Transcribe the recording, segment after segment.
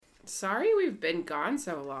Sorry we've been gone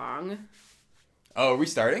so long. Oh, are we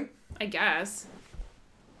starting? I guess.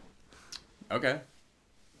 Okay.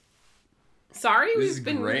 Sorry This we've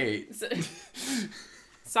been great.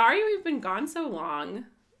 Sorry we've been gone so long.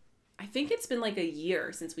 I think it's been like a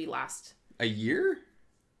year since we last. A year?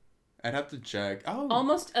 I'd have to check. Oh.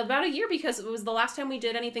 Almost about a year, because it was the last time we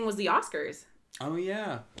did anything was the Oscars Oh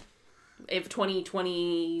yeah. of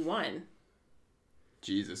 2021.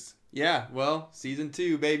 Jesus. Yeah, well, season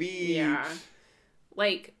 2, baby. Yeah.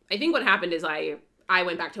 Like, I think what happened is I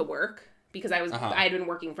went back to work because I had been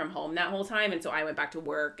working from home that whole time, and so I went back to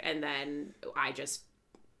work, and then I just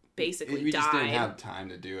basically We died. just didn't have time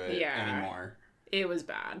to do it Yeah. anymore. It was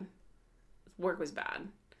bad. Work was bad.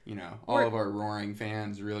 You know, all of our roaring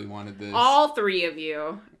fans really wanted this. All three of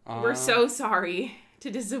you. We're so sorry to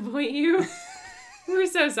disappoint you. We're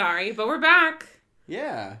so sorry, but we're back.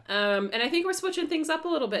 Yeah. And I think we're switching things up a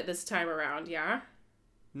little bit this time around, yeah?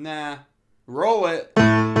 Nah. Roll it.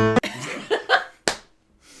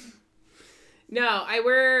 No,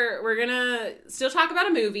 we're gonna still talk about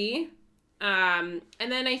a movie. And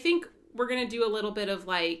then I think we're gonna do a little bit of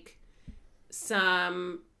like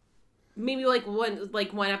some, maybe like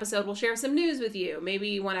one episode we'll share some news with you.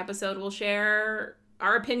 Maybe one episode we'll share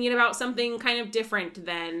our opinion about something kind of different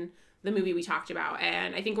than the movie we talked about.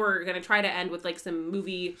 And I think we're going to try to end with like some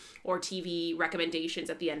movie or TV recommendations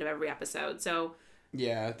at the end of every episode. So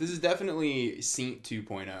yeah, this is definitely Saint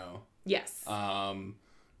 2.0. Yes.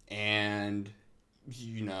 And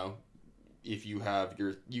you know, if you have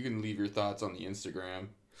you can leave your thoughts on the Instagram.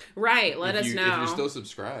 Right. Let us know. If you're still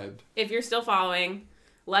subscribed. If you're still following,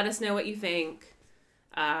 let us know what you think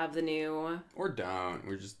of the new... Or don't.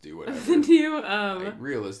 We just do whatever. The new... Like,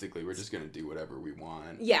 realistically, we're just going to do whatever we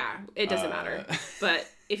want. Yeah, it doesn't matter. But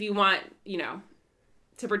if you want, you know,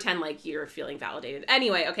 to pretend like you're feeling validated.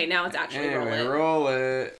 Anyway, okay, now let's actually roll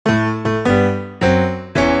it.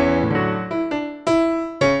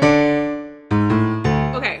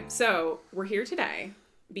 Okay, so we're here today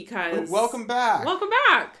because... Welcome back. Welcome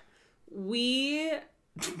back. We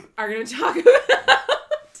are going to talk about...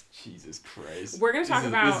 Jesus Christ. We're going to talk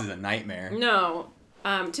about... This is a nightmare. No.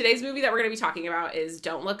 Today's movie that we're going to be talking about is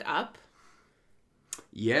Don't Look Up.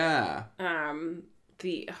 Yeah.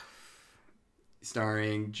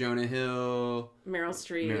 Starring Jonah Hill. Meryl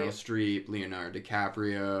Streep. Leonardo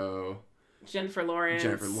DiCaprio. Jennifer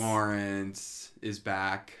Lawrence is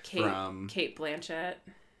back from... Cate Blanchett.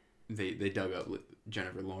 They dug up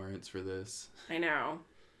Jennifer Lawrence for this. I know.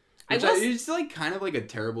 It's like kind of like a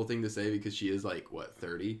terrible thing to say because she is like, what,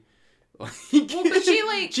 30? Well, but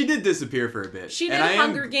she did disappear for a bit. She did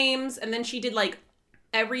Hunger Games, and then she did like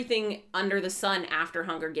everything under the sun after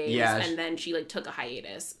Hunger Games, and then she like took a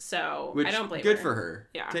hiatus. So I don't blame her. Good for her.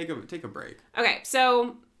 Yeah, take a break. Okay,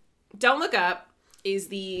 so Don't Look Up is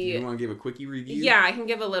the. You want to give a quickie review? Yeah, I can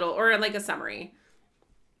give a little, or like a summary.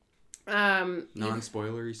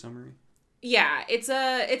 Non-spoilery summary. Yeah, it's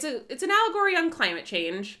an allegory on climate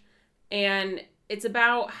change, and it's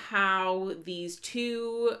about how these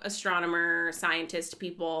two astronomer scientist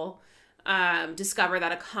people discover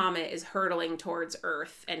that a comet is hurtling towards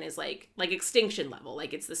Earth and is like extinction level,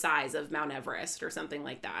 like it's the size of Mount Everest or something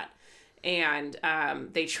like that. And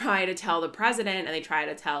they try to tell the president, and they try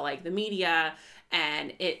to tell like the media,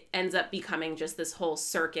 and it ends up becoming just this whole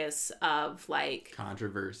circus of like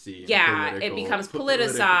controversy. Yeah, it becomes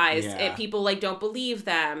politicized. Yeah. People like don't believe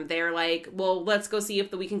them. They're like, well, let's go see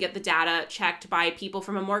if we can get the data checked by people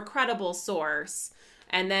from a more credible source.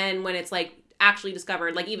 And then when it's like actually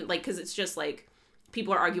discovered, like even like, because it's just like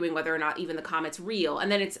people are arguing whether or not even the comet's real,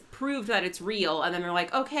 and then it's proved that it's real, and then they're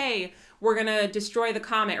like, okay, we're gonna destroy the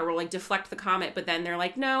comet, or we'll like deflect the comet, but then they're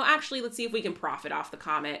like, no, actually, let's see if we can profit off the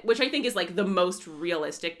comet, which I think is like the most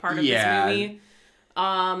realistic part of this movie.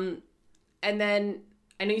 And then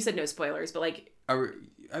I know you said no spoilers, but like, I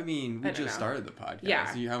mean, we just started the podcast.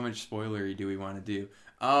 Yeah. So how much spoilery do we want to do?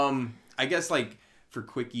 I guess like for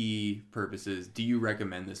quickie purposes, do you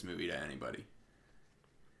recommend this movie to anybody?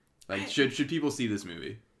 Like, should people see this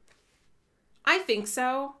movie? I think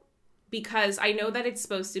so, because I know that it's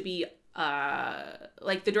supposed to be,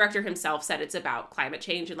 like the director himself said it's about climate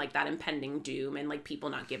change and like that impending doom and like people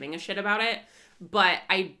not giving a shit about it. But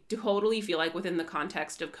I totally feel like within the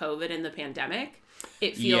context of COVID and the pandemic,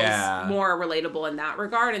 it feels more relatable in that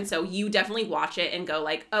regard. And so you definitely watch it and go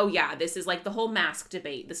like, oh yeah, this is like the whole mask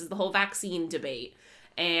debate. This is the whole vaccine debate.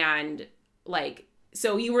 And like,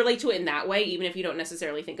 so you relate to it in that way, even if you don't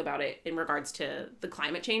necessarily think about it in regards to the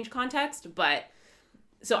climate change context. But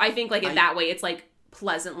so I think like in that way, it's like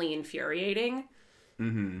pleasantly infuriating.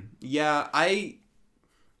 Mm-hmm. Yeah, I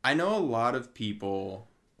know a lot of people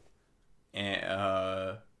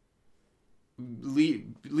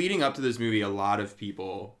leading up to this movie, a lot of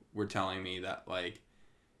people were telling me that like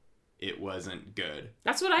it wasn't good.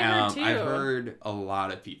 That's what I heard too. I've heard a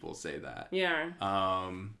lot of people say that. Yeah.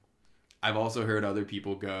 I've also heard other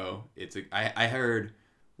people go, I heard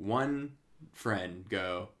one friend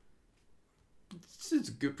go, it's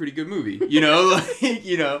a pretty good movie, you know, like,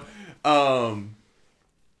 you know,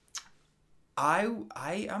 I'm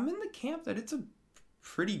in the camp that it's a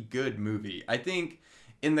pretty good movie. I think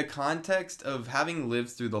in the context of having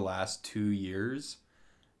lived through the last 2 years,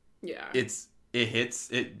 yeah, it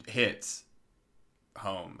hits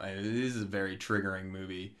home. This is a very triggering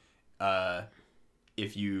movie.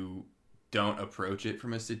 If you don't approach it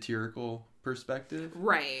from a satirical perspective.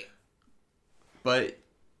 Right. But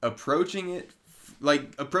approaching it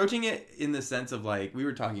in the sense of like, we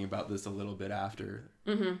were talking about this a little bit after.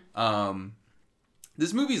 Mm-hmm.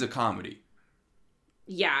 This movie's a comedy.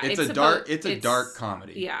 Yeah. It's a dark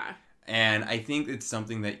comedy. Yeah. And I think it's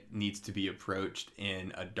something that needs to be approached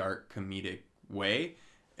in a dark comedic way.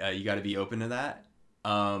 You got to be open to that.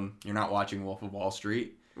 You're not watching Wolf of Wall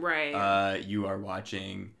Street. Right. You are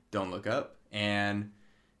watching Don't Look Up, and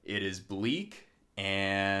it is bleak,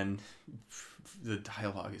 and the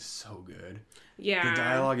dialogue is so good. Yeah. The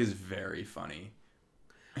dialogue is very funny.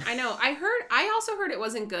 I know. I also heard it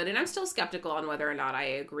wasn't good, and I'm still skeptical on whether or not I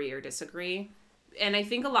agree or disagree. And I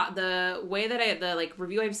think the way that the like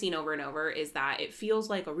review I've seen over and over is that it feels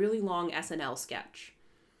like a really long SNL sketch.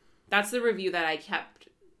 That's the review that I kept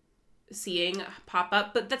seeing pop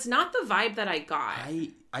up, but that's not the vibe that I got.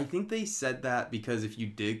 I think they said that because if you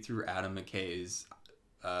dig through Adam McKay's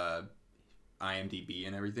IMDb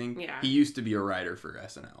and everything, yeah, he used to be a writer for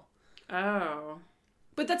SNL. Oh.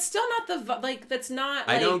 But that's still not that's not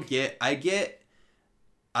like...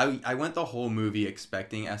 I went the whole movie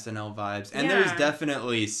expecting SNL vibes, and yeah, there's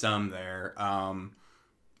definitely some there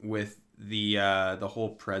with the whole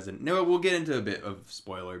president. No, we'll get into a bit of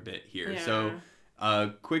spoiler bit here. Yeah.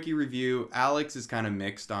 So, quickie review. Alex is kind of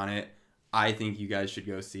mixed on it. I think you guys should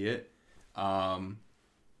go see it. And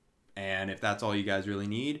if that's all you guys really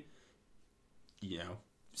need, you know,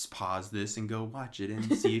 just pause this and go watch it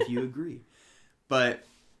and see if you agree. But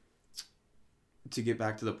to get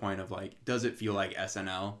back to the point of like, does it feel like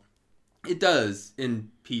SNL? It does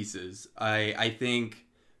in pieces. I think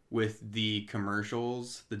with the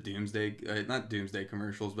commercials, the Doomsday, not Doomsday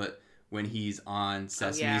commercials, but when he's on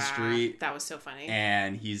Sesame Street. That was so funny.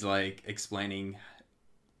 And he's like explaining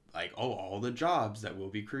like, oh, all the jobs that will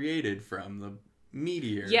be created from the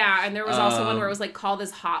meteor. Yeah, and there was also one where it was like, call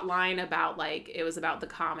this hotline about like, it was about the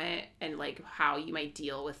comet and like how you might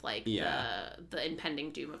deal with like the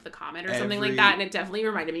impending doom of the comet or something like that. And it definitely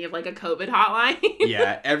reminded me of like a COVID hotline.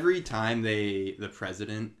 Yeah, every time the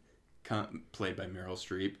president, played by Meryl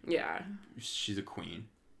Streep. Yeah. She's a queen.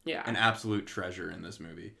 Yeah. An absolute treasure in this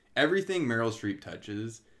movie. Everything Meryl Streep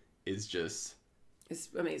touches is just... It's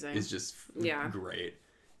amazing. It's just great.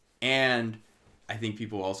 And I think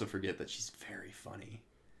people also forget that she's very funny.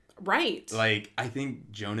 Right. Like, I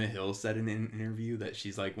think Jonah Hill said in an interview that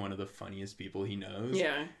she's like one of the funniest people he knows.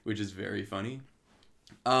 Yeah. Which is very funny.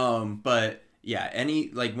 But yeah,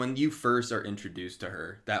 like when you first are introduced to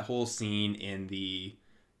her, that whole scene in the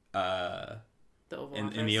Oval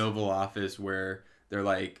Office where they're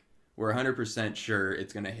like, we're 100% sure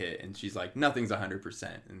it's going to hit. And she's like, nothing's 100%.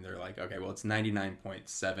 And they're like, okay, well, it's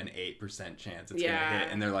 99.78% chance it's going to hit.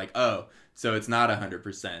 And they're like, oh, so it's not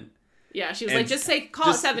 100%. Yeah, she was like, just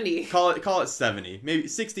call it 70. Call it 70. Maybe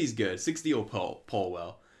 60 is good. 60 will poll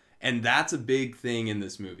well. And that's a big thing in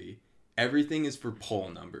this movie. Everything is for poll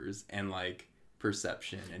numbers and like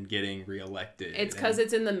perception and getting reelected. It's because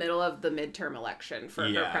it's in the middle of the midterm election for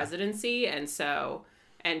her presidency.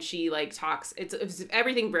 And she like talks, it's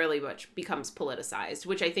everything really much becomes politicized,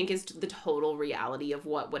 which I think is the total reality of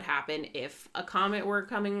what would happen if a comet were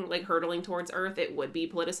coming, like hurtling towards Earth. It would be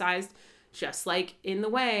politicized, just like in the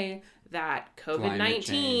way that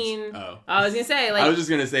COVID-19. Oh. I was gonna say, like, I was just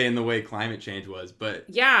gonna say in the way climate change was, but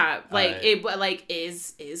yeah, like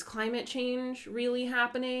is climate change really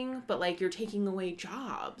happening? But like you're taking away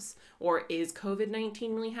jobs, or is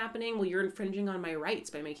COVID-19 really happening? Well, you're infringing on my rights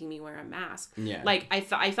by making me wear a mask. Yeah, like I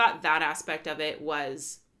thought that aspect of it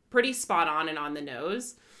was pretty spot on and on the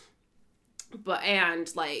nose. But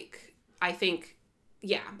like I think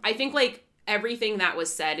like everything that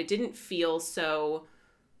was said, it didn't feel so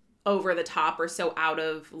over the top or so out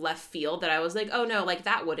of left field that I was like, oh no, like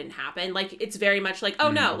that wouldn't happen. Like it's very much like,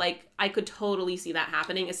 oh no, like I could totally see that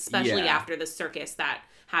happening, especially after the circus that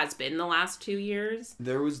has been the last 2 years.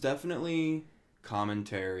 There was definitely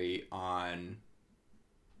commentary on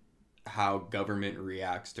how government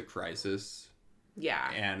reacts to crisis.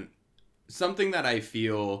 Yeah. And something that I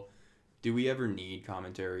feel, do we ever need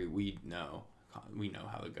commentary? We know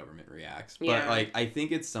how the government reacts. But, Yeah. like, I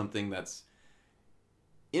think it's something that's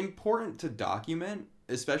important to document,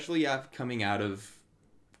 especially coming out of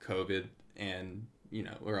COVID and, you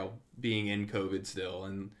know, or being in COVID still,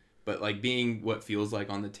 but, like, being what feels like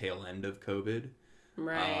on the tail end of COVID.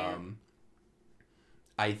 Right.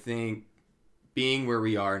 I think being where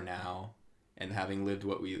we are now and having lived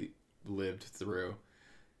what we lived through,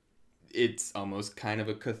 it's almost kind of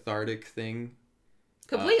a cathartic thing.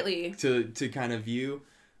 Completely. To kind of view.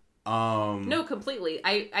 No, completely.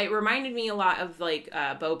 It reminded me a lot of, like,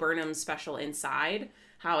 Bo Burnham's special Inside,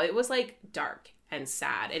 how it was, like, dark and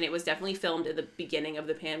sad. And it was definitely filmed at the beginning of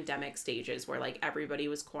the pandemic stages where, like, everybody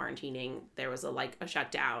was quarantining. There was a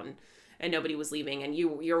shutdown and nobody was leaving. And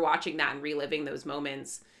you're watching that and reliving those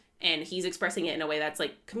moments. And he's expressing it in a way that's,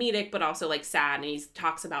 like, comedic, but also, like, sad. And he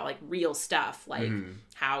talks about, like, real stuff, like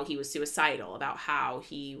how he was suicidal, about how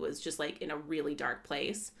he was just, like, in a really dark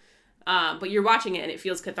place. But you're watching it and it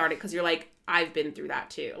feels cathartic because you're like, I've been through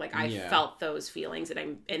that too. Like, I felt those feelings,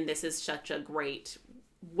 and this is such a great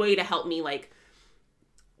way to help me, like,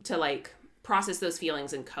 to, like, process those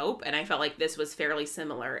feelings and cope. And I felt like this was fairly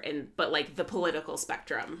similar, but, like, the political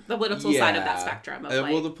spectrum, the political side of that spectrum. Of,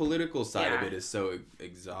 well, the political side of it is so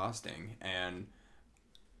exhausting. And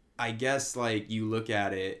I guess, like, you look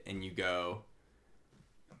at it and you go,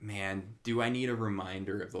 man, do I need a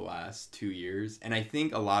reminder of the last 2 years? And I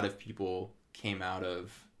think a lot of people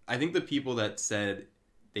I think the people that said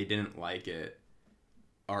they didn't like it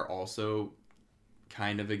are also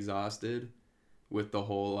kind of exhausted with the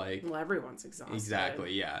whole, like... Well, everyone's exhausted.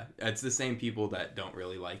 Exactly, yeah. It's the same people that don't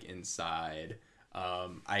really like Inside.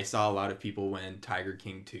 I saw a lot of people when Tiger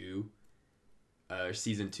King 2,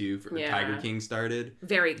 season 2 for Tiger King started.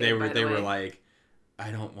 Very good, They were like,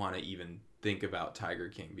 I don't want to even think about Tiger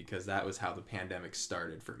King because that was how the pandemic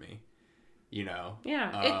started for me. You know?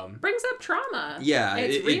 Yeah, it brings up trauma. Yeah,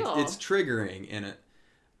 it's real. It's triggering, and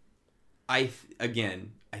I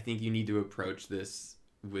think you need to approach this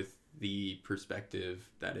with the perspective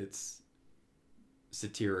that it's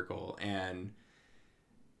satirical, and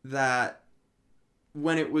that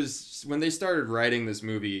when they started writing this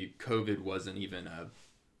movie, COVID was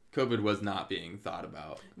not being thought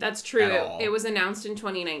about. That's true. It was announced in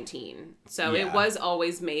 2019. So it was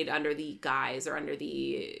always made under the guise or under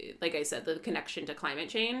the, like I said, the connection to climate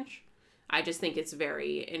change. I just think it's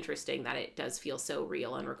very interesting that it does feel so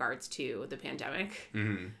real in regards to the pandemic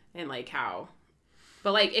and, like, how.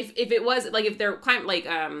 But, like, if it was, like, if they're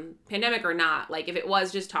pandemic or not, like, if it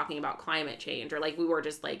was just talking about climate change, or, like, we were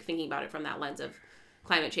just, like, thinking about it from that lens of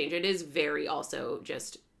climate change, it is very also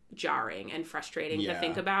just jarring and frustrating to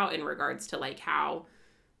think about in regards to, like, how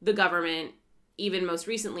the government, even most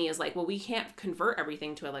recently, is like, well, we can't convert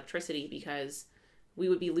everything to electricity because we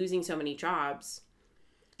would be losing so many jobs.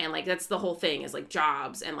 And, like, that's the whole thing, is, like,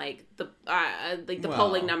 jobs and, like, the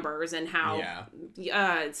polling numbers and how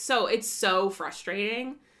so it's so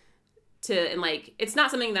frustrating and, like, it's not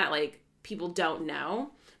something that, like, people don't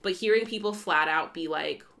know, but hearing people flat out be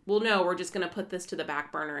like, well, no, we're just gonna put this to the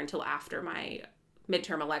back burner until after my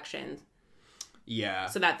midterm election,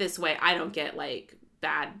 so that this way I don't get, like,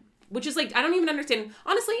 bad, which is, like, I don't even understand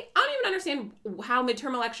how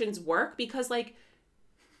midterm elections work, because, like,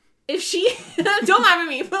 if she don't laugh at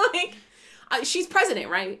me, but, like, she's president,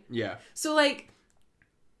 right? Yeah. So, like,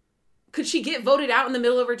 could she get voted out in the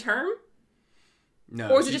middle of her term? No.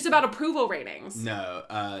 Or is it just about approval ratings? No.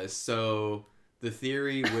 So the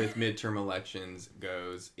theory with midterm elections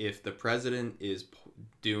goes, if the president is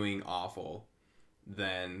doing awful,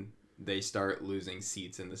 then they start losing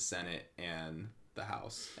seats in the Senate and the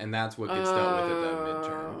House. And that's what gets dealt with at the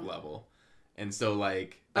midterm level. And so,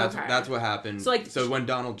 like, that's what happened. So when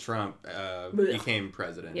Donald Trump became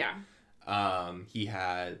president, he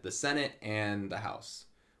had the Senate and the House.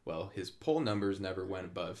 Well, his poll numbers never went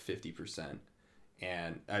above 50%.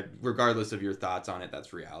 And regardless of your thoughts on it,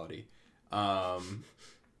 that's reality. And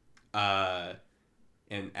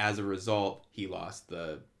as a result, he lost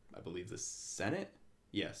I believe the Senate?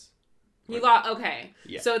 Yes. Okay.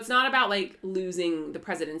 Yeah. So it's not about, like, losing the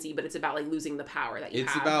presidency, but it's about, like, losing the power that you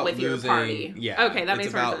have with your party. Yeah. Okay, that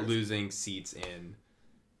makes more sense. It's about losing seats in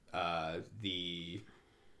the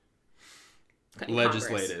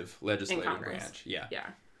legislative branch. Yeah. Yeah.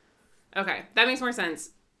 Okay, that makes more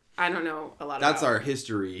sense. I don't know a lot about. That's our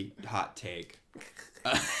history hot take.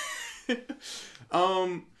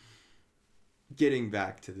 Getting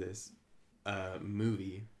back to this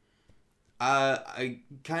movie. I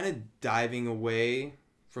kind of diving away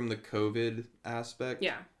from the COVID aspect.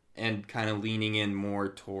 Yeah. And kind of leaning in more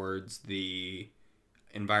towards the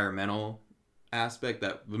environmental aspect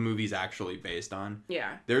that the movie's actually based on.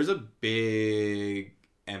 Yeah. There's a big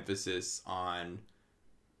emphasis on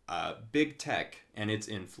big tech and its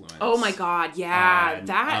influence. Oh my god, yeah.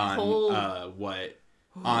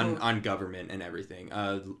 On government and everything.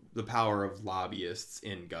 The power of lobbyists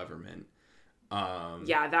in government.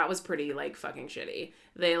 Yeah, that was pretty, like, fucking shitty.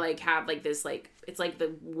 They, like, have, like, this, like, it's, like,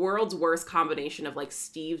 the world's worst combination of, like,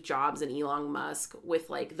 Steve Jobs and Elon Musk with,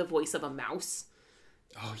 like, the voice of a mouse.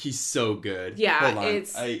 Oh, he's so good. Yeah, hold on.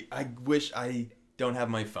 it's... I wish I don't have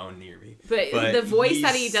my phone near me. But the voice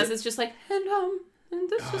that he does is just, like, and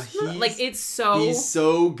this is... Like, it's so... He's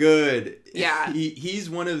so good. Yeah. He's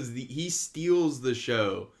one of the... He steals the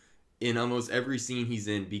show in almost every scene he's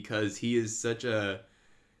in because he is such a...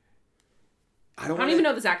 I don't even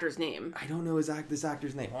know this actor's name. I don't know this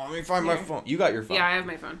actor's name. Let me find my phone. You got your phone. Yeah, I have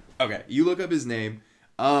my phone. Okay, you look up his name.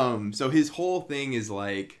 So his whole thing is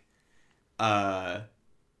like,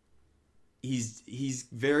 he's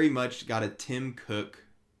very much got a Tim Cook,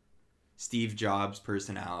 Steve Jobs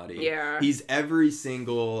personality. Yeah. He's every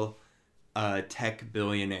single tech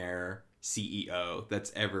billionaire CEO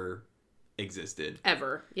that's ever existed.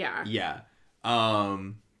 Ever, yeah. Yeah.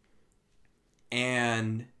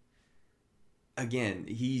 And again,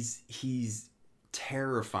 he's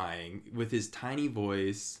terrifying with his tiny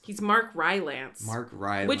voice. He's Mark Rylance.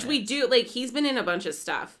 Which we do, like, he's been in a bunch of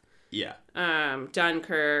stuff. Yeah.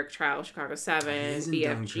 Dunkirk, Trial of Chicago 7,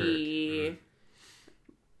 BFG,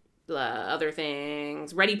 other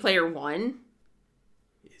things. Ready Player One.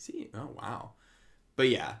 Is he? Oh, wow. But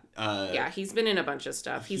yeah. Yeah, he's been in a bunch of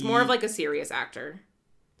stuff. He's more of, like, a serious actor.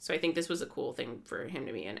 So I think this was a cool thing for him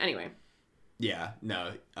to be in. Anyway. Yeah,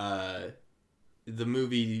 no. The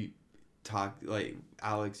movie talked, like,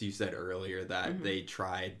 Alex, you said earlier that they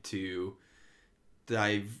tried to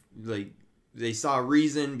they saw a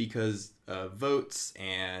reason because of votes,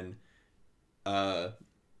 and we're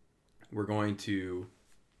going to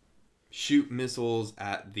shoot missiles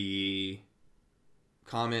at the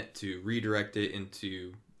comet to redirect it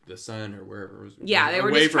into the sun or wherever it was. Yeah, they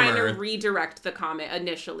were just trying to redirect the comet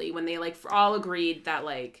initially when they, like, all agreed that,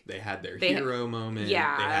 like... They had their hero moment.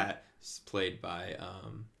 Yeah. They had, played by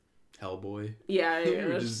Hellboy. Yeah,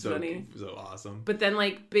 that's funny. So awesome. But then,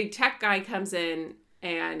 like, big tech guy comes in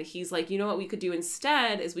and he's like, you know what we could do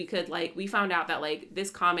instead is we could, like, we found out that, like, this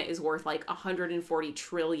comet is worth, like, $140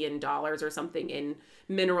 trillion or something in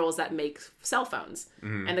minerals that make cell phones.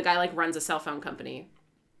 Mm-hmm. And the guy, like, runs a cell phone company.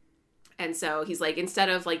 And so he's like, instead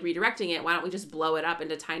of, like, redirecting it, why don't we just blow it up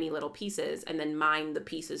into tiny little pieces and then mine the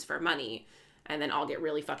pieces for money and then I'll get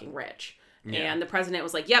really fucking rich. Yeah. And the president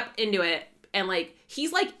was like, yep, into it. And, like,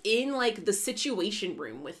 he's, like, in, like, the situation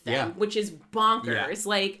room with them, which is bonkers. Yeah.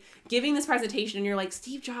 Like, giving this presentation and you're like,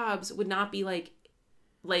 Steve Jobs would not be, like,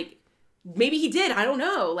 maybe he did. I don't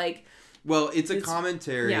know. Like... Well, it's a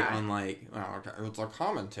commentary on, like... it's a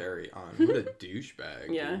commentary on what a douchebag.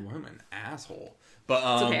 Yeah. What an asshole. But,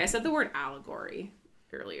 it's okay. I said the word allegory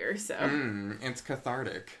earlier, so... it's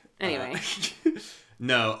cathartic. Anyway.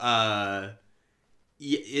 No,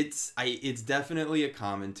 it's definitely a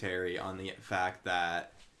commentary on the fact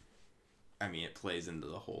that, I mean, it plays into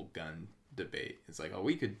the whole gun debate. It's like, oh,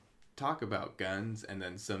 we could talk about guns, and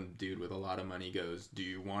then some dude with a lot of money goes, do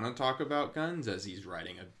you want to talk about guns? As he's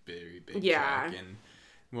writing a very big check. And,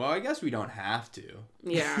 well, I guess we don't have to.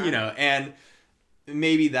 Yeah. You know, and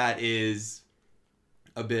maybe that is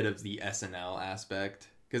a bit of the SNL aspect,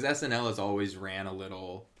 because SNL has always ran a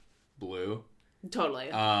little blue. Totally.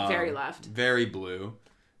 Very left. Very blue.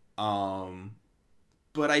 But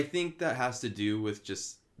I think that has to do with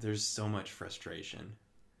just, there's so much frustration.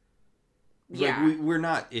 Yeah. Like, we're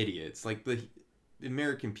not idiots. Like, the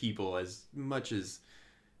American people, as much as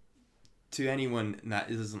to anyone that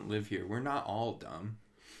doesn't live here, we're not all dumb.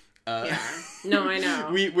 Yeah. No, I know.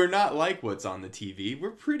 We're not like what's on the TV.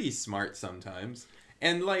 We're pretty smart sometimes.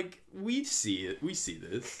 And, like, we see it. We see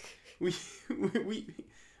this.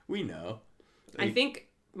 We know. Like, I think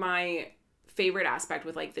my favorite aspect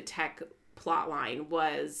with, like, the tech plot line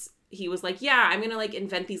was he was like, yeah, I'm gonna, like,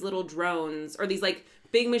 invent these little drones or these, like,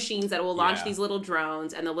 big machines that will launch these little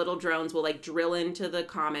drones, and the little drones will, like, drill into the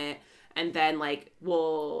comet, and then, like,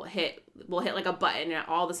 we'll hit like a button, and at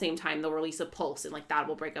all the same time they'll release a pulse, and, like, that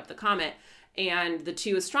will break up the comet. And the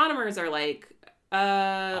two astronomers are like,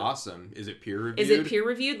 awesome. Is it peer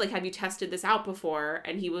reviewed? Like, have you tested this out before?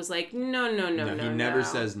 And he was like, no. He never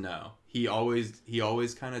says no. He always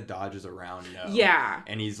kind of dodges around no. Yeah.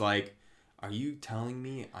 And he's like, are you telling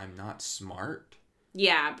me I'm not smart?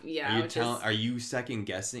 Yeah. Are you second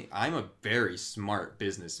guessing? I'm a very smart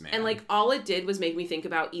businessman. And, like, all it did was make me think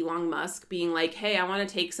about Elon Musk being like, hey, I want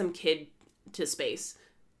to take some kid to space.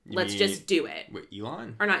 Let's just do it. Wait,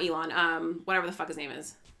 Elon? Or not Elon. Whatever the fuck his name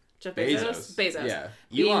is. Jeff Bezos? Bezos. Yeah.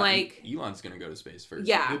 Being Elon's going to go to space first.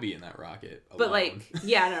 Yeah. He'll be in that rocket alone. But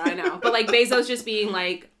I know. But Bezos just being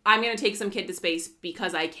I'm going to take some kid to space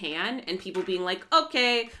because I can. And people being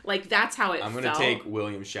okay. That's how it felt. I'm going to take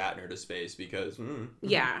William Shatner to space because...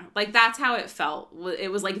 Yeah. That's how it felt.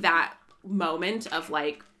 It was that moment of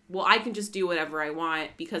well, I can just do whatever I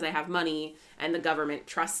want because I have money. And the government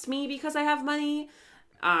trusts me because I have money.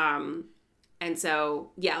 And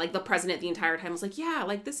so, yeah, the president the entire time was yeah,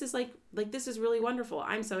 this is this is really wonderful.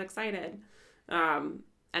 I'm so excited. And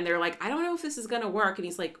they're I don't know if this is going to work. And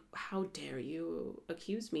he's how dare you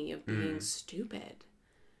accuse me of being stupid?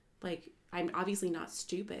 I'm obviously not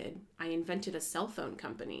stupid. I invented a cell phone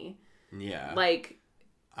company. Yeah.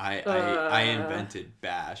 I invented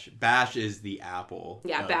Bash. Bash is the Apple.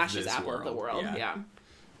 Yeah, Bash is Apple of the world. Yeah.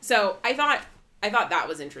 So I thought that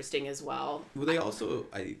was interesting as well. Well, they also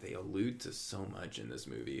they allude to so much in this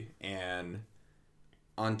movie, and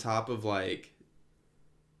on top of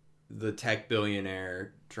the tech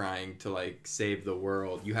billionaire trying to save the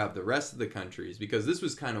world, you have the rest of the countries, because this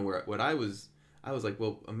was kind of what I was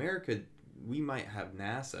well, America, we might have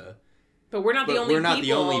NASA, but we're not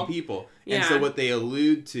the only people. Yeah. And so what they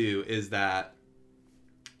allude to is that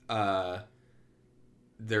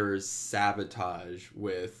there's sabotage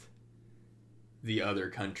with the other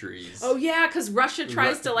countries. Oh yeah, because Russia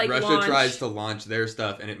tries to tries to launch their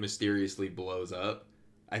stuff and it mysteriously blows up,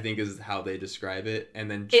 I think is how they describe it. And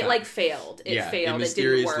then it failed. It failed. It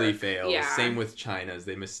mysteriously it didn't work. failed. Yeah. Same with China's.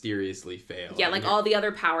 They mysteriously failed. Yeah, all the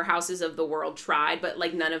other powerhouses of the world tried, but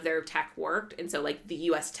none of their tech worked. And so the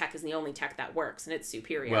US tech is the only tech that works, and it's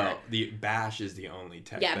superior. Well, the Bash is the only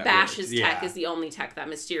tech. Yeah, that Bash's works. tech is the only tech that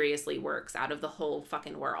mysteriously works out of the whole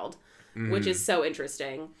fucking world, which is so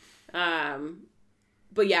interesting.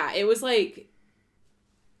 But yeah, it was I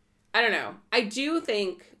don't know. I do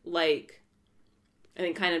think I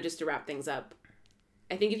think kind of just to wrap things up,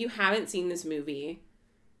 I think if you haven't seen this movie,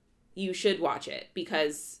 you should watch it,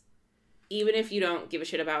 because even if you don't give a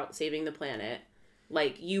shit about saving the planet,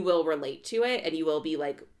 you will relate to it and you will be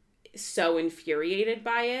so infuriated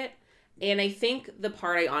by it. And I think the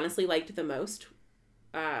part I honestly liked the most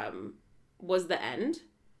was the end.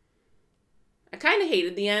 I kind of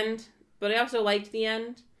hated the end, but I also liked the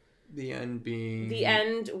end. The end being... The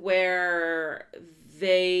end where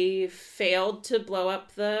they failed to blow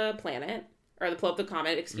up the planet, or blow up the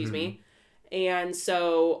comet, excuse me. And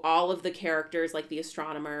so all of the characters, the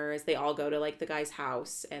astronomers, they all go to the guy's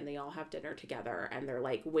house and they all have dinner together and they're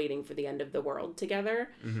waiting for the end of the world together.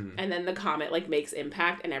 And then the comet makes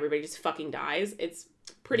impact and everybody just fucking dies. It's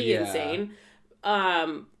pretty insane.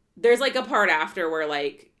 There's a part after where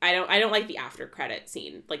I don't like the after credit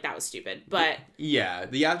scene. That was stupid. But yeah,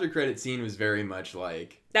 the after credit scene was very much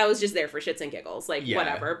that was just there for shits and giggles.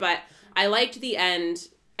 Whatever. But I liked the end.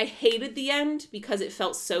 I hated the end because it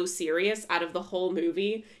felt so serious out of the whole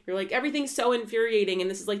movie. You're everything's so infuriating and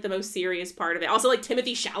this is the most serious part of it. Also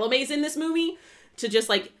Timothée Chalamet's in this movie to just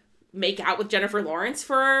make out with Jennifer Lawrence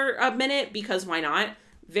for a minute, because why not?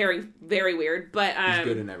 Very, very weird, but he's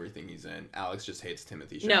good in everything he's in. Alex just hates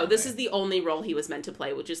Timothée Chalamet. No, this is the only role he was meant to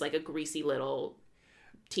play, which is a greasy little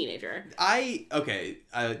teenager.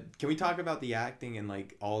 Can we talk about the acting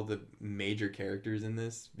and all the major characters in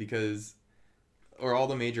this? Or all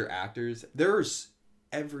the major actors. There's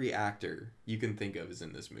every actor you can think of is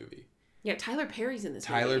in this movie. Yeah, Tyler Perry's in this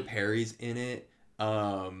movie. Tyler Perry's in it.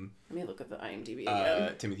 Let me look at the IMDb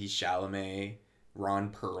again. Timothée Chalamet,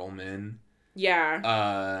 Ron Perlman.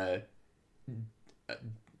 Yeah.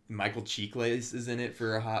 Michael Chiklis is in it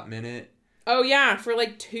for a hot minute. Oh yeah, for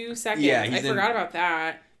 2 seconds. Yeah, I forgot about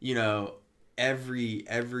that. Every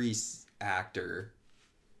actor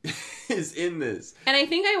is in this. And I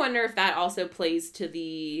think I wonder if that also plays to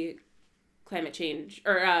the climate change,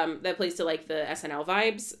 or that plays to the SNL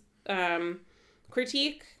vibes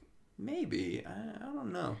critique. Maybe. I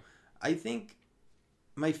don't know. I think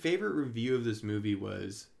my favorite review of this movie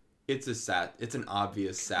was it's an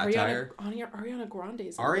obvious satire. Ariana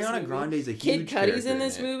Grande's in Ariana Grande's a huge Kid Cudi's in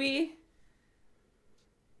this movie.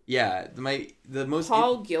 Yeah, the most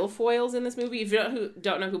Paul Guilfoyle's in this movie. If you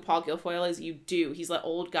don't know who Paul Guilfoyle is, you do. He's the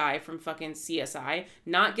old guy from fucking CSI.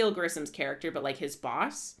 Not Gil Grissom's character, but his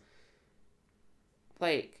boss.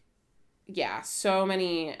 Yeah, so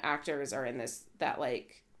many actors are in this that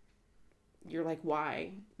you're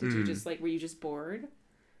why? Did you just were you just bored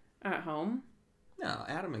at home? No,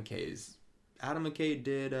 Adam McKay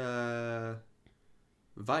did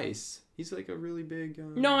Vice. He's a really big...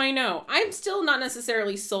 No, I know. I'm still not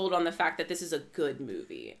necessarily sold on the fact that this is a good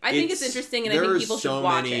movie. I think it's interesting, and I think people should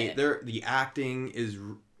watch it. The acting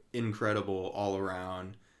incredible all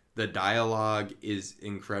around. The dialogue is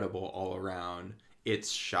incredible all around.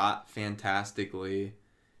 It's shot fantastically.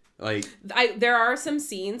 Like, there are some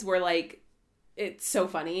scenes where, like, it's so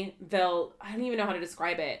funny. I don't even know how to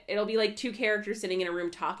describe it. It'll be like two characters sitting in a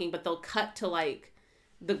room talking, but they'll cut to, like,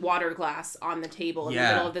 the water glass on the table in the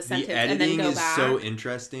middle of the sentence, and then go back. The editing is so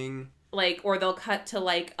interesting. Like, or they'll cut to,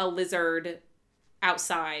 like, a lizard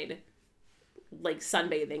outside, like,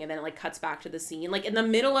 sunbathing, and then it, like, cuts back to the scene. Like, in the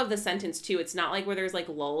middle of the sentence, too, it's not like where there's, like,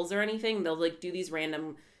 lulls or anything. They'll, like, do these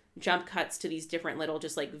random jump cuts to these different little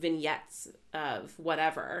just, like, vignettes of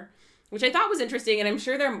whatever, which I thought was interesting, and I'm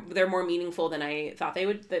sure they're more meaningful than I thought they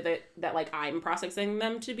would, that like, I'm processing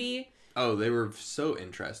them to be. Oh, they were so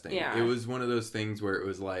interesting. Yeah. It was one of those things where it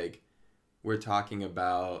was like, we're talking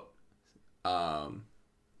about,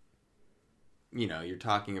 you know, you're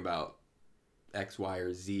talking about X, Y,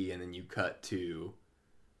 or Z, and then you cut to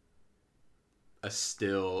a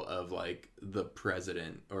still of, like, the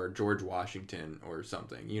president or George Washington or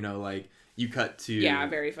something. You know, like, you cut to... Yeah,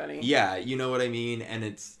 very funny. Yeah, you know what I mean? And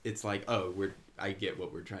it's like, oh, I get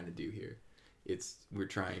what we're trying to do here. We're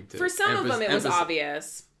trying to... For some of them, it was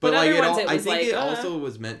obvious. But like, other ones, it was I think like... it also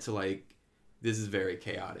was meant to, like, this is very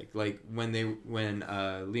chaotic. Like, when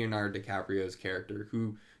Leonardo DiCaprio's character,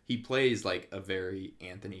 who he plays, like, a very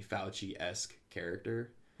Anthony Fauci-esque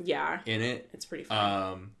character. Yeah. In it. It's pretty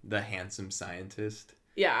funny. The handsome scientist.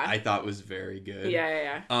 Yeah. I thought was very good.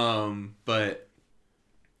 Yeah. But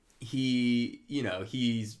he, you know,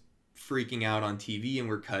 he's freaking out on TV, and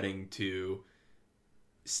we're cutting to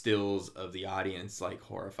stills of the audience, like,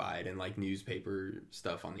 horrified, and, like, newspaper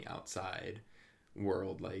stuff on the outside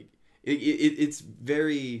world. Like, it's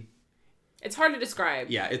very... It's hard to describe.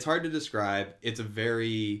 Yeah, it's hard to describe. It's a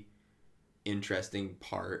very interesting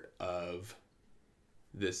part of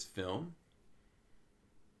this film.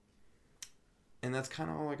 And that's kind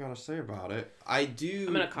of all I gotta say about it. I'm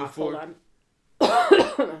gonna cough, hold on.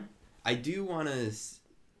 I do want to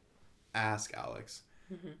ask Alex.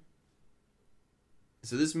 Mm-hmm.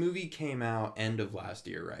 So this movie came out end of last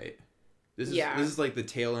year, right? This is like the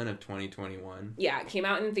tail end of 2021. Yeah, it came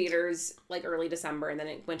out in theaters like early December, and then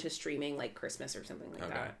it went to streaming like Christmas or something like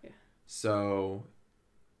that. Yeah. So,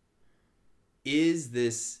 is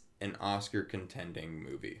this an Oscar contending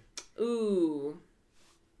movie? Ooh.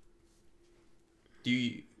 Do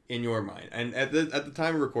you, in your mind, and at the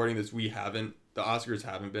time of recording this, the Oscars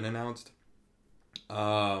haven't been announced,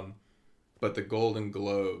 but the Golden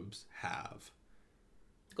Globes have.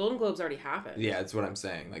 Golden Globes already happened. Yeah, that's what I'm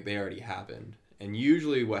saying. Like, they already happened. And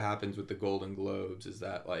usually what happens with the Golden Globes is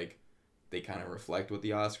that, like, they kind of reflect what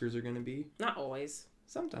the Oscars are going to be. Not always.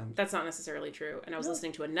 Sometimes. That's not necessarily true. And I was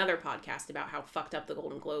listening to another podcast about how fucked up the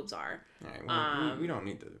Golden Globes are. All right, well, we don't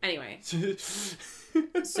need to. Anyway.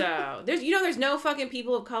 So, there's no fucking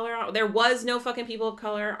people of color. There was no fucking people of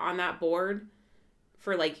color on that board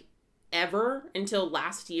for, like, ever until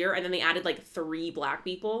last year, and then they added like 3 black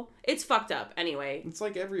people. It's fucked up. Anyway, it's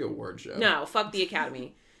like every award show. No, fuck the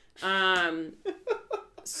Academy.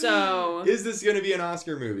 So is this gonna be an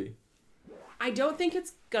Oscar movie? I don't think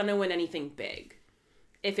it's gonna win anything big,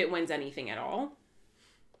 if it wins anything at all.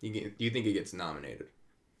 Do you think it gets nominated?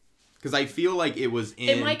 Because I feel like it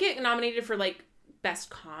might get nominated for like best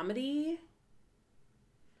comedy.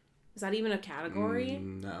 Is that even a category?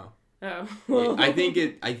 No. Oh. I think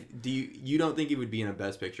you don't think it would be in a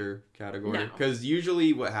Best Picture category? No. Because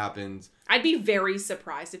usually what happens... I'd be very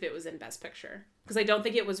surprised if it was in Best Picture. Because I don't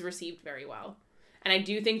think it was received very well. And I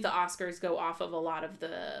do think the Oscars go off of a lot of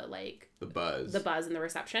the, like... The buzz and the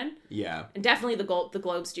reception. Yeah. And definitely the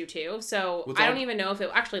Globes do too. So I don't even know if it...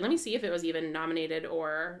 Actually, let me see if it was even nominated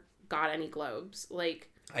or got any Globes. Like...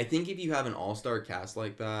 I think if you have an all-star cast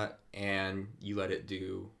like that and you let it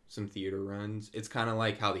do some theater runs, it's kind of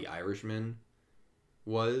like how The Irishman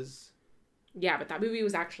was. Yeah, but that movie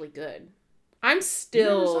was actually good. I'm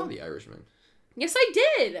still... You never saw The Irishman. Yes, I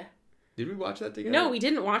did. Did we watch that together? No, we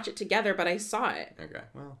didn't watch it together, but I saw it. Okay,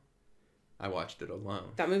 well, I watched it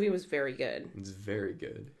alone. That movie was very good. It's very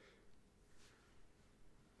good.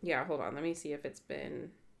 Yeah, hold on. Let me see if it's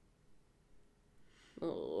been...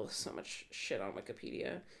 Oh, so much shit on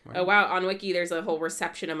Wikipedia. Wow. Oh, wow. On Wiki, there's a whole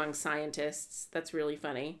reception among scientists. That's really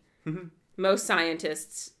funny. Most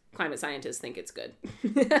climate scientists, think it's good.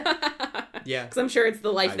 Yeah. Because I'm sure it's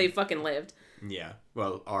the life they fucking lived. Yeah.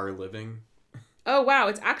 Well, are living. Oh, wow.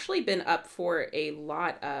 It's actually been up for a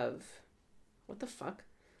lot of... What the fuck?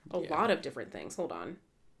 A lot of different things. Hold on.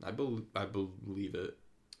 I believe it.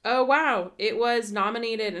 Oh, wow. It was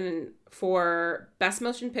nominated for Best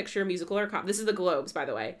Motion Picture, Musical, or Comedy. This is the Globes, by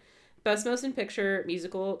the way. Best Motion Picture,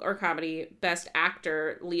 Musical, or Comedy. Best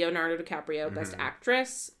Actor, Leonardo DiCaprio. Mm-hmm. Best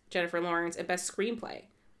Actress, Jennifer Lawrence, and Best Screenplay.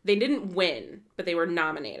 They didn't win, but they were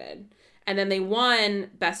nominated. And then they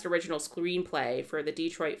won Best Original Screenplay for the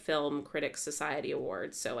Detroit Film Critics Society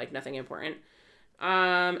Awards, so, like, nothing important.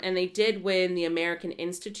 And they did win the American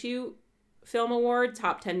Institute Film Award,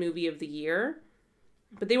 Top 10 Movie of the Year.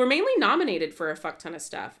 But they were mainly nominated for a fuck ton of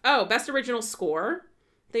stuff. Oh, Best Original Score.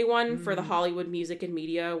 They won for the Hollywood Music and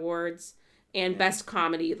Media Awards. And Best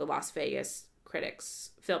Comedy, the Las Vegas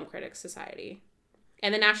Film Critics Society.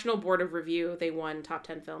 And the National Board of Review, they won Top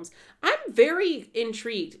 10 Films. I'm very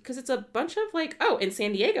intrigued because it's a bunch of, like, in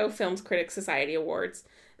San Diego Film Critics Society Awards,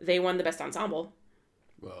 they won the Best Ensemble.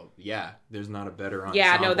 Well, yeah, there's not a better ensemble.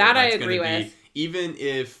 Yeah, no, that I agree with. Even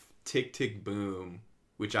if Tick Tick Boom,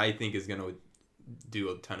 which I think is going to do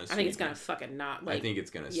a ton of sweeping. I think it's going to fucking not, like... I think it's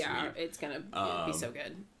going to sweep. Yeah, it's going to be so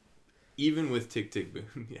good. Even with Tick Tick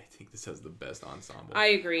Boom, I think this has the best ensemble. I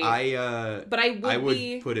agree. But I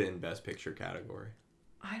would put it in Best Picture category.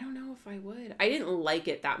 I don't know if I would. I didn't like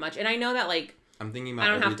it that much. And I know that, like... I'm thinking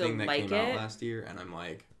about everything that came out last year, and I'm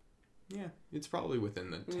like, yeah, it's probably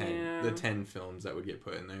within the 10 films that would get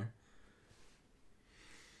put in there.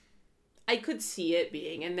 I could see it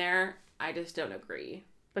being in there. I just don't agree.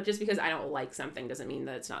 But just because I don't like something doesn't mean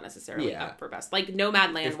that it's not necessarily up for best. Like,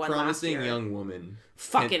 Nomadland won last year. Promising Young Woman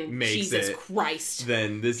fucking Jesus Christ.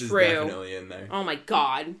 Then this is definitely in there. Oh my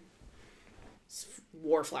God.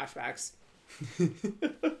 War flashbacks.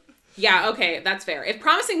 Yeah, okay, that's fair. If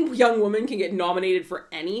Promising Young Woman can get nominated for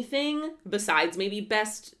anything besides maybe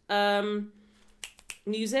best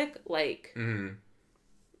music, like,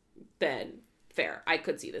 then fair. I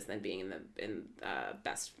could see this then being in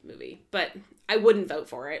best movie, but I wouldn't vote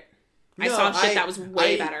for it. I saw shit that was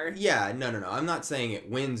way better. Yeah, no. I'm not saying it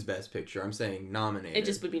wins Best Picture. I'm saying nominated. It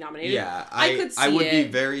just would be nominated. Yeah, I could see I would be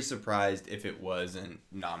very surprised if it wasn't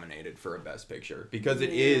nominated for a Best Picture because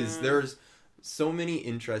it is. There's so many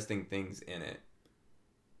interesting things in it.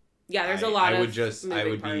 Yeah, there's a lot of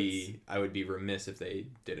I would be remiss if they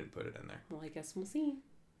didn't put it in there. Well, I guess we'll see.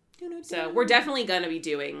 So we're definitely going to be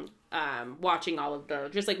doing watching all of the,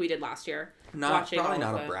 just like we did last year. Probably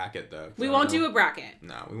not a bracket though. We won't do a bracket.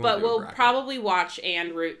 No, we won't. But we'll probably watch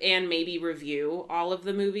and maybe review all of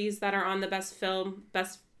the movies that are on the best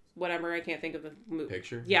whatever. I can't think of the movie.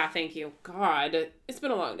 Picture. Yeah, thank you. God, it's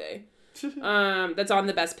been a long day. That's on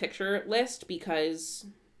the best picture list because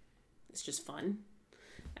it's just fun.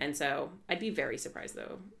 And so I'd be very surprised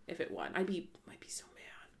though if it won. Might be so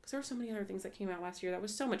mad because there were so many other things that came out last year that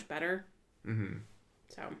was so much better. Mm-hmm.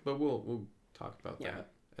 So, but we'll talk about that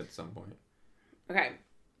at some point. Okay,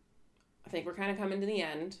 I think we're kind of coming to the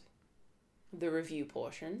end. The review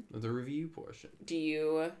portion. Do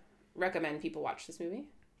you recommend people watch this movie?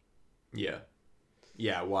 Yeah.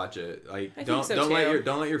 Yeah, watch it. Like, don't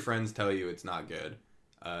let your friends tell you it's not good.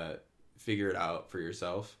 Figure it out for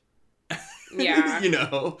yourself. Yeah.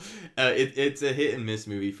 It's a hit and miss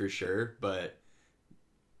movie for sure, but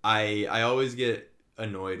I always get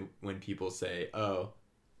annoyed when people say, "Oh,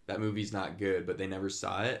 that movie's not good," but they never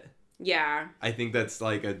saw it. Yeah. I think that's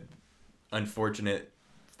like a unfortunate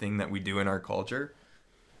thing that we do in our culture.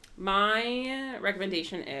 My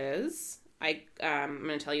recommendation is I'm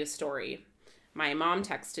going to tell you a story. My mom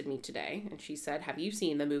texted me today and she said, "Have you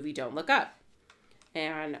seen the movie Don't Look Up?"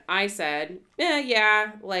 And I said,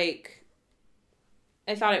 yeah, like,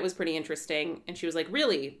 I thought it was pretty interesting. And she was like,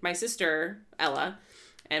 "Really? My sister, Ella,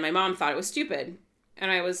 and my mom thought it was stupid." And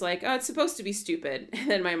I was like, "Oh, it's supposed to be stupid." And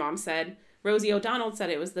then my mom said, "Rosie O'Donnell said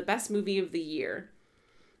it was the best movie of the year."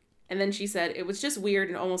 And then she said, "It was just weird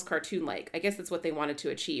and almost cartoon-like. I guess that's what they wanted to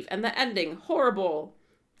achieve. And the ending, horrible."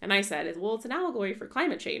 And I said, "Well, it's an allegory for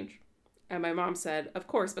climate change." And my mom said, "Of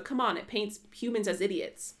course, but come on, it paints humans as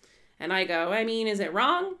idiots." And I go, "I mean, is it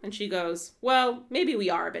wrong?" And she goes, "Well, maybe we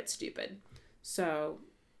are a bit stupid. So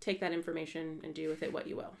take that information and do with it what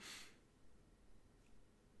you will."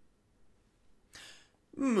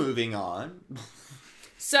 Moving on.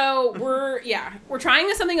 So we're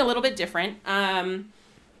trying something a little bit different.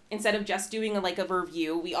 Instead of just doing a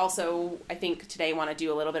review, we also, I think today want to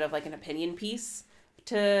do a little bit of like an opinion piece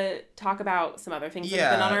to talk about some other things that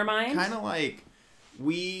have been on our mind. Kind of like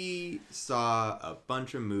we saw a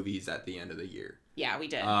bunch of movies at the end of the year. Yeah, we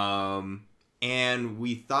did. And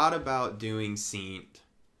we thought about doing a Saint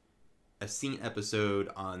episode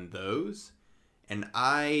on those, and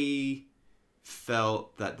I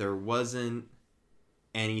felt that there wasn't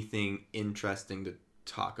anything interesting to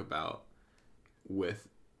talk about with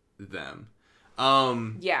them.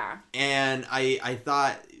 Yeah. And I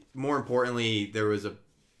thought, more importantly, there was a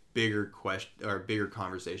bigger question or bigger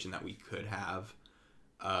conversation that we could have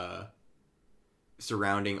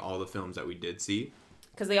surrounding all the films that we did see.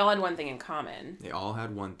 Because they all had one thing in common. They all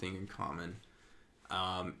had one thing in common.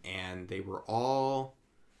 And they were all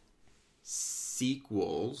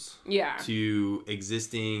sequels to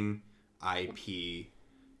existing IP,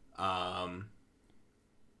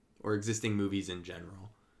 or existing movies in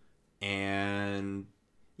general. And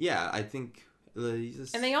yeah, I think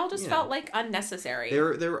and they all just felt like unnecessary.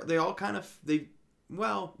 They all kind of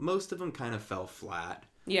most of them kind of fell flat.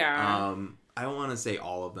 Yeah. I don't want to say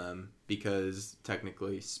all of them because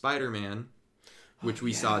technically Spider-Man, which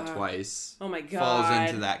we saw twice, oh my God, falls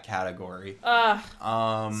into that category.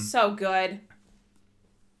 So good.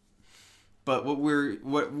 But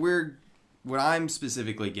what I'm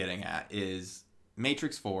specifically getting at is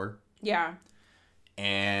Matrix 4. Yeah.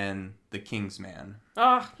 And The Kingsman.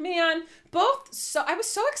 Oh, man. Both. So I was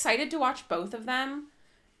so excited to watch both of them.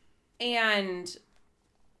 And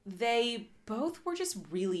they both were just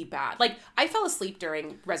really bad. Like, I fell asleep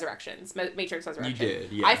during Resurrections. Matrix Resurrection. You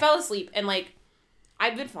did, yeah. I fell asleep. And, like,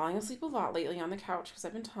 I've been falling asleep a lot lately on the couch because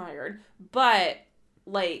I've been tired. But,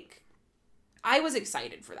 like, I was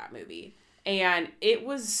excited for that movie. And it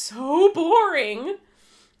was so boring.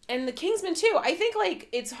 And The Kingsman, too. I think, like,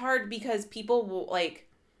 it's hard because people will, like...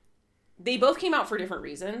 They both came out for different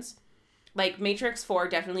reasons. Like, Matrix 4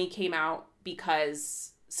 definitely came out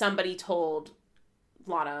because somebody told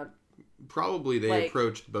Lana... Probably they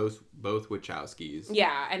approached both Wachowskis.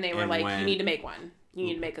 Yeah, and they were like, you need to make one. You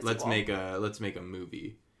need to make a sequel. Let's make a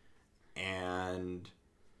movie. And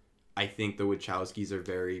I think the Wachowskis are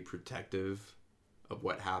very protective of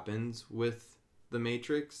what happens with The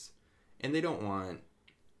Matrix. And they don't want...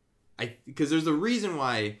 Because there's a reason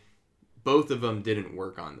why both of them didn't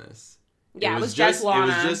work on this. Yeah, it was just Lana. It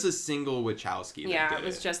was just a single Wachowski that did it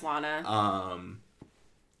was just Lana.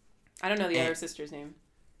 I don't know the other sister's name.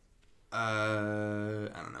 I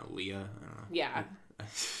don't know, Leah. I don't know. Yeah.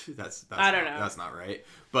 that's I don't know. That's not right.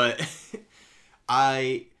 But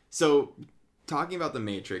so talking about The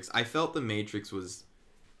Matrix, I felt The Matrix was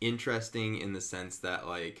interesting in the sense that,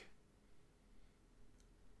 like,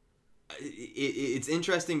 it's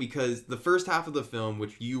interesting because the first half of the film,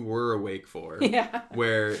 which you were awake for,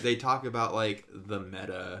 where they talk about, like, the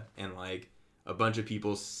meta and, like, a bunch of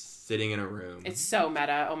people sitting in a room. It's so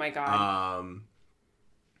meta. Oh my God.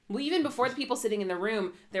 Well, even before the people sitting in the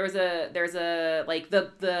room, there's a like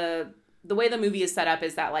the way the movie is set up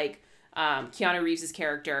is that, like, Keanu Reeves'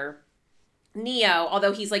 character Neo,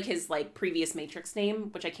 although he's like his, like, previous Matrix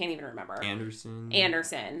name, which I can't even remember. Anderson.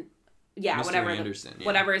 Yeah, Mr. whatever. Anderson,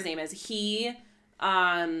 whatever his name is. He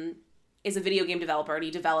is a video game developer, and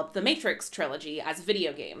he developed the Matrix trilogy as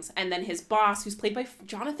video games. And then his boss, who's played by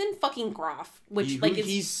Jonathan fucking Groff,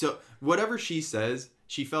 he's so, whatever she says,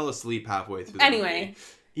 she fell asleep halfway through the movie.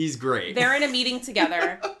 He's great. They're in a meeting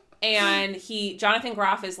together, and Jonathan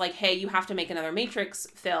Groff is like, hey, you have to make another Matrix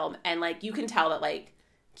film. And, like, you can tell that, like,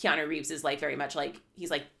 Keanu Reeves is, like, very much, like,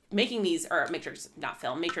 he's, like, making these, or Matrix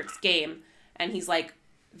game, and he's, like,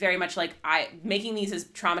 very much like, making these has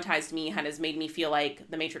traumatized me and has made me feel like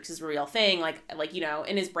the Matrix is a real thing. Like, you know,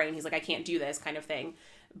 in his brain, he's like, I can't do this kind of thing.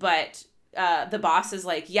 But the boss is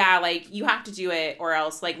like, yeah, like, you have to do it or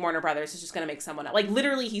else, like, Warner Brothers is just going to make someone else. Like,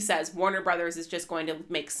 literally, he says, Warner Brothers is just going to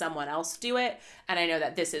make someone else do it. And I know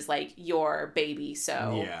that this is, like, your baby,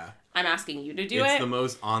 so I'm asking you to do it. It's the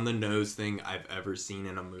most on-the-nose thing I've ever seen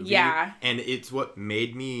in a movie. Yeah. And it's what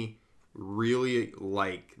made me really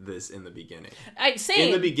like this in the beginning. Same.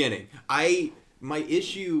 In the beginning. My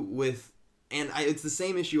issue with... And it's the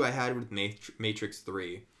same issue I had with Matrix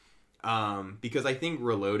 3. Because I think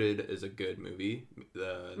Reloaded is a good movie.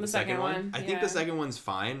 The second one. I think the second one's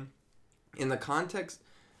fine. In the context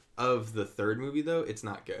of the third movie, though, it's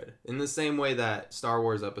not good. In the same way that Star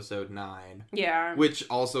Wars Episode 9... Yeah. Which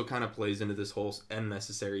also kind of plays into this whole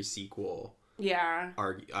unnecessary sequel...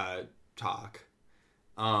 talk.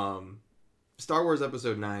 Star Wars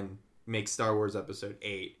Episode 9 makes Star Wars Episode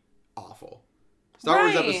 8 awful. Star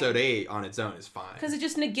Wars Episode 8 on its own is fine. Because it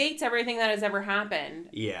just negates everything that has ever happened.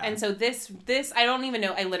 Yeah. And so this, I don't even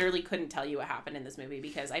know, I literally couldn't tell you what happened in this movie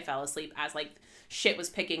because I fell asleep as, like, shit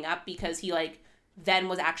was picking up because he, like, then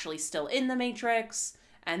was actually still in the Matrix.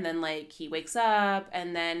 And then, like, he wakes up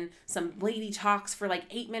and then some lady talks for, like,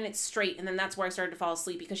 8 minutes straight. And then that's where I started to fall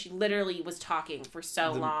asleep because she literally was talking for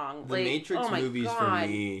so long. The Matrix movies for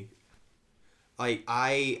me, like,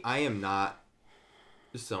 I am not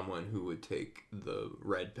someone who would take the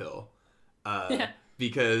red pill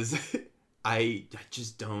because I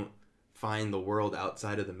just don't find the world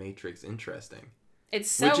outside of the Matrix interesting.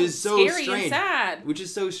 It's so scary and sad. Which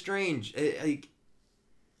is so strange.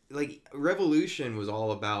 Like Revolution was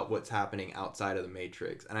all about what's happening outside of the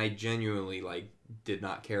Matrix, and I genuinely, like, did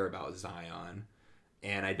not care about Zion.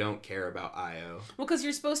 and I don't care about Io. Well, because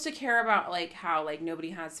you're supposed to care about, like, how, like, nobody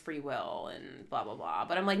has free will and blah, blah, blah.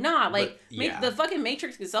 But I'm like, nah, like, the fucking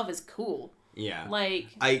Matrix itself is cool. Yeah. Like...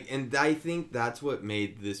 I think that's what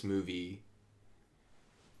made this movie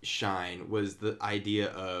shine, was the idea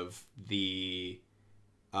of the...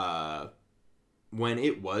 when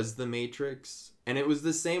it was the Matrix, and it was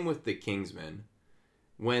the same with the Kingsman.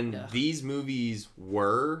 When these movies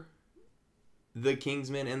were the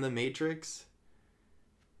Kingsman and the Matrix...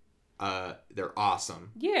 they're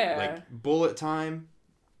awesome. Yeah. Like, Bullet Time,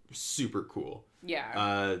 super cool.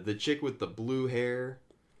 Yeah. The chick with the blue hair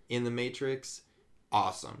in the Matrix,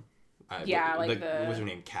 awesome. What's her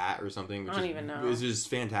name? Kat or something? I don't even know. It's just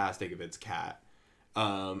fantastic if it's Kat.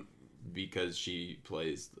 Because she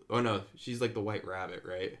plays... Oh, no. She's like the White Rabbit,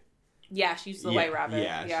 right? Yeah, she's the White Rabbit.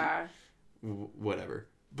 Yeah. Whatever.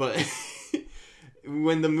 But...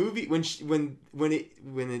 When the movie,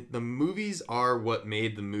 the movies are what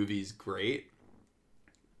made the movies great,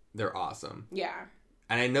 they're awesome. Yeah.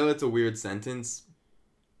 And I know it's a weird sentence,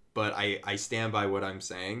 but I stand by what I'm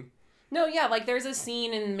saying. No, yeah, like there's a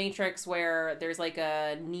scene in Matrix where there's like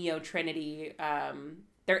a Neo Trinity,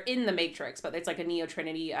 they're in the Matrix, but it's like a Neo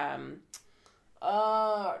Trinity,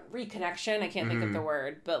 reconnection. I can't think of the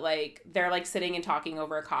word, but like they're like sitting and talking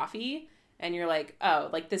over a coffee. And you're like, oh,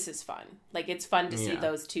 like, this is fun. Like, it's fun to see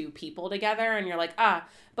those two people together. And you're like,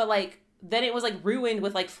 but, like, then it was, like, ruined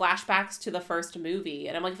with, like, flashbacks to the first movie.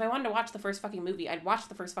 And I'm like, if I wanted to watch the first fucking movie, I'd watch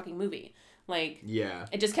the first fucking movie. Like, yeah.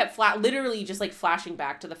 It just kept literally just, like, flashing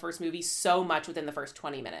back to the first movie so much within the first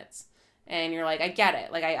 20 minutes. And you're like, I get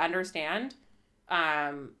it. Like, I understand.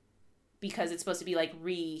 Because it's supposed to be, like,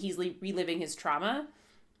 he's reliving his trauma.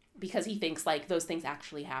 Because he thinks, like, those things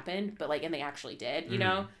actually happened. But, like, and they actually did, you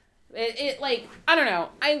know? It like, I don't know.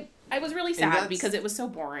 I was really sad because it was so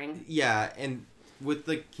boring. Yeah, and with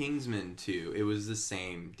the Kingsman, too, it was the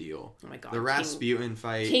same deal. Oh my god. The Rasputin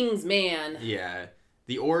fight. Kingsman. Yeah.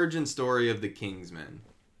 The origin story of the Kingsman.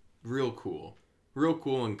 Real cool. Real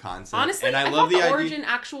cool in concept. Honestly, and I love the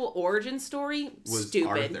actual origin story was stupid.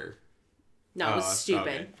 Arthur. No, it was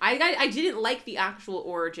stupid. Okay. I didn't like the actual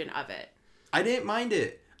origin of it. I didn't mind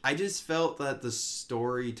it. I just felt that the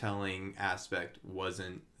storytelling aspect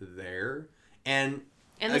wasn't there. And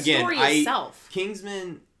the again, story itself.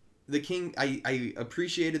 Kingsman, I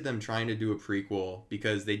appreciated them trying to do a prequel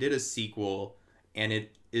because they did a sequel and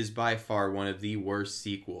it is by far one of the worst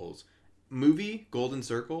sequels. Movie, Golden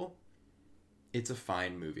Circle, it's a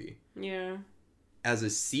fine movie. Yeah. As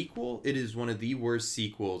a sequel, it is one of the worst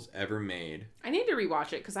sequels ever made. I need to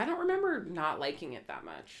rewatch it because I don't remember not liking it that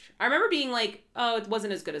much. I remember being like, oh, it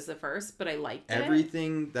wasn't as good as the first, but I liked it.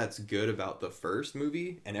 Everything that's good about the first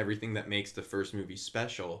movie and everything that makes the first movie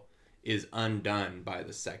special is undone by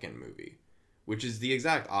the second movie, which is the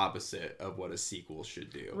exact opposite of what a sequel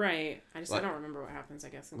should do. Right. I don't remember what happens, I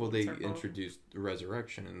guess. They introduced the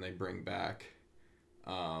resurrection and they bring back...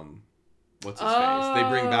 what's his face? They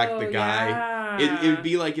bring back the guy. Yeah. It would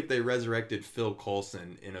be like if they resurrected Phil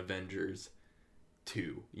Coulson in Avengers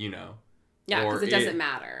 2, you know? Yeah, because it doesn't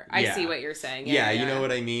matter. I see what you're saying. Yeah, you know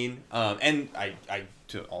what I mean? And I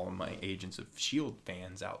to all of my Agents of S.H.I.E.L.D.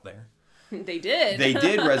 fans out there. They did. They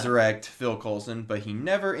did resurrect Phil Coulson, but he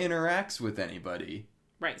never interacts with anybody.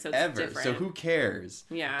 Right, so it's ever. different. So who cares?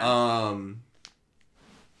 Yeah.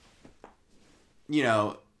 You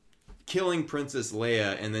know... Killing Princess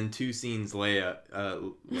Leia and then 2 scenes Leia?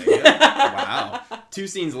 Wow. 2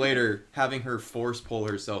 scenes later, having her force pull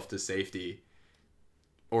herself to safety.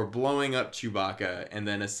 Or blowing up Chewbacca and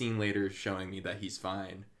then a scene later showing me that he's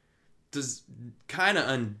fine. Kind of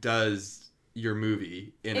undoes your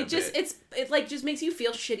movie in a bit. It like just makes you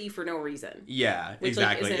feel shitty for no reason. Yeah, which,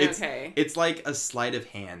 exactly. Like, isn't okay. It's like a sleight of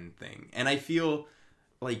hand thing. And I feel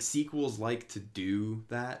like sequels like to do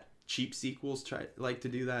that. Cheap sequels like to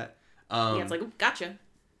do that. Yeah, it's like, gotcha.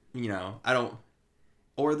 You know,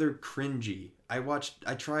 or they're cringy. I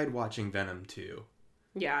tried watching Venom 2.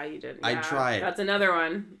 Yeah, you did. I tried. That's another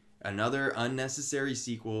one. Another unnecessary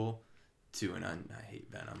sequel to I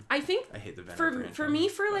hate Venom. I think I hate the Venom franchise. For me,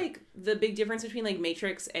 like, the big difference between, like,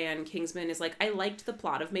 Matrix and Kingsman is, like, I liked the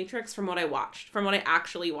plot of Matrix from what I watched. From what I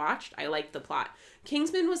actually watched, I liked the plot.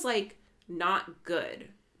 Kingsman was, like, not good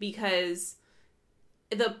because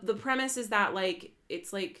the premise is that, like,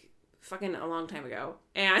 it's, like, fucking a long time ago,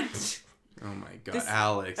 and oh my god,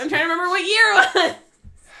 Alex! I'm trying to remember what year it was.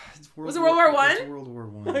 Was it World War I? It's World War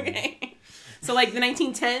I. Okay, so like the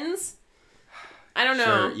 1910s. I don't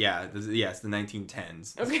know. Sure, yeah, it's the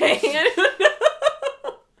 1910s. Okay,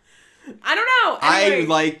 I don't know. Anyway. I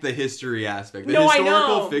like the history aspect. The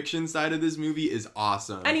historical fiction side of this movie is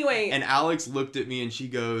awesome. Anyway, and Alex looked at me and she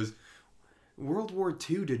goes, World War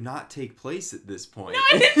II did not take place at this point. No,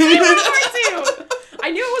 I didn't say World War II.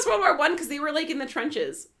 I knew it was World War I because they were like in the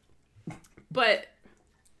trenches. But,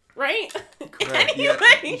 right? Correct. Anyway.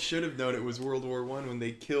 Yeah, you should have known it was World War I when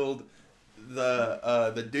they killed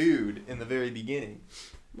the dude in the very beginning.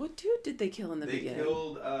 What dude did they kill in the beginning? They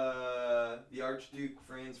killed the Archduke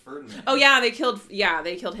Franz Ferdinand. Oh yeah, they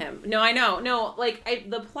killed him. No, I know. No, like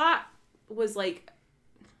the plot was like,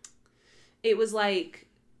 it was like,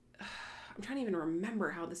 I'm trying to even remember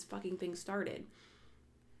how this fucking thing started.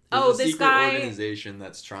 There's this secret guy organization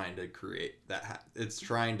that's trying to create that. It's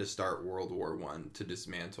trying to start World War I to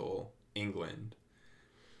dismantle England.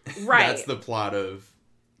 Right. That's the plot of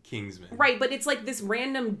Kingsman. Right, but it's like this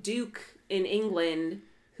random duke in England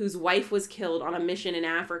whose wife was killed on a mission in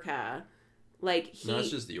Africa. Like No, it's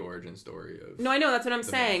just the origin story of. No, I know, that's what I'm the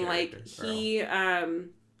saying. main Like character,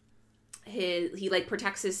 he like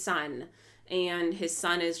protects his son, and his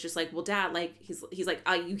son is just like, well, Dad, like he's like,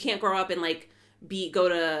 you can't grow up and like go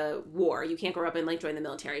to war. You can't grow up and like join the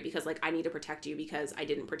military because like I need to protect you because I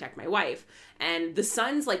didn't protect my wife. And the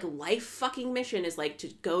son's like life fucking mission is like to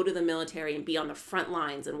go to the military and be on the front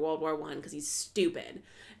lines in World War I because he's stupid.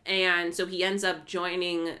 And so he ends up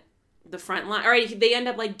joining the front line. All right, they end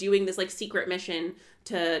up like doing this like secret mission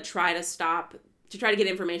to try to get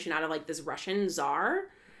information out of like this Russian czar.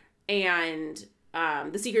 And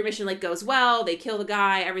the secret mission like goes well. They kill the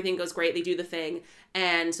guy. Everything goes great. They do the thing.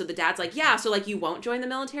 And so the dad's like, yeah, so like you won't join the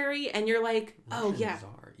military? And you're like, oh yeah.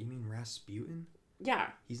 Tsar. You mean Rasputin? Yeah.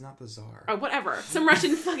 He's not the Tsar. Or whatever. Some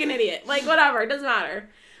Russian fucking idiot. Like whatever. It doesn't matter.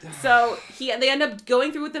 So they end up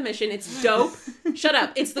going through with the mission. It's dope. Shut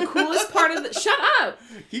up. It's the coolest part of the... Shut up.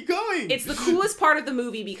 Keep going. It's the coolest part of the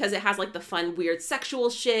movie because it has like the fun, weird sexual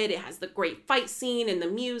shit. It has the great fight scene and the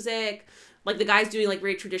music. Like the guy's doing like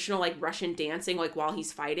very traditional like Russian dancing like while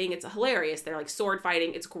he's fighting. It's hilarious. They're like sword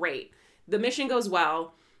fighting. It's great. The mission goes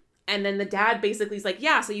well. And then the dad basically is like,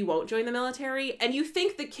 yeah, so you won't join the military. And you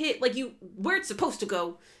think the kid, like where it's supposed to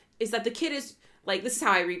go is that the kid is like, this is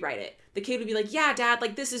how I rewrite it. The kid would be like, yeah, Dad,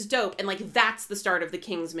 like this is dope. And like, that's the start of the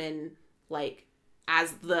Kingsmen, like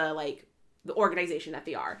as the organization that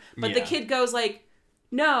they are. But the kid goes like,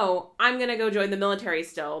 no, I'm going to go join the military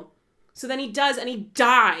still. So then he does and he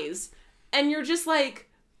dies. And you're just like,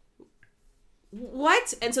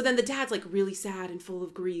 what? And so then the dad's like really sad and full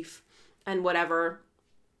of grief and whatever.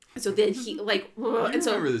 So then he like, I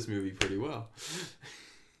remember this movie pretty well.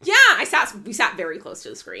 Yeah, we sat very close to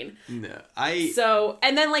the screen. No,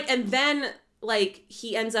 and then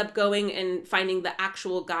he ends up going and finding the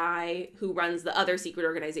actual guy who runs the other secret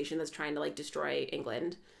organization that's trying to like destroy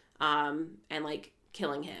England, and like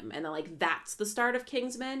killing him. And then like that's the start of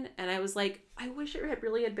Kingsman. And I was like, I wish it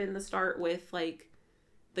had been the start with like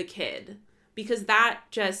the kid, because that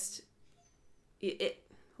just it.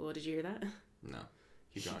 Well, did you hear that? No.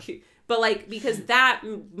 Keep going. But like, because that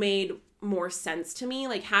made more sense to me,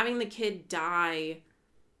 like having the kid die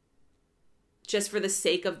just for the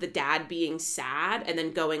sake of the dad being sad and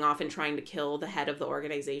then going off and trying to kill the head of the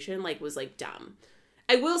organization, like was like dumb.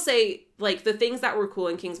 I will say, like, the things that were cool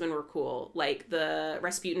in Kingsman were cool, like the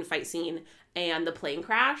Rasputin fight scene and the plane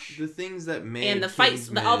crash. The things that made and the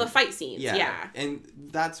Kingsman, fights, all the fight scenes. Yeah. And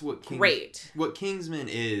that's what great. What Kingsman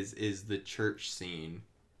is the church scene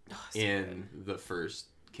in the first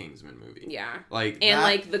Kingsman movie. Yeah. Like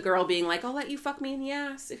like the girl being like, I'll let you fuck me in the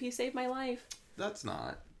ass if you save my life. That's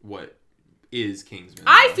not what is Kingsman.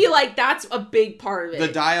 I feel like that's a big part of it.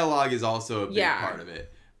 The dialogue is also a big part of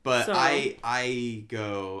it. But so,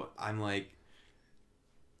 I'm like,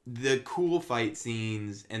 the cool fight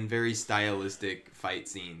scenes and very stylistic fight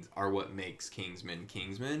scenes are what makes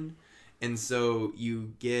Kingsman. And so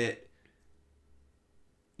you get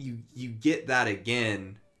that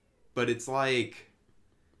again, but it's like,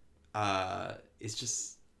 it's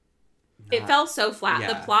just it fell so flat.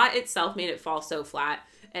 Yeah. The plot itself made it fall so flat,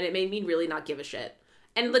 and it made me really not give a shit.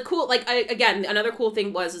 And the cool, like, again, another cool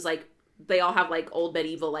thing is like, they all have like old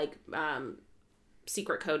medieval like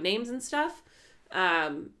secret code names and stuff,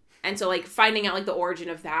 and so like finding out like the origin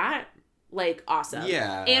of that, like, awesome.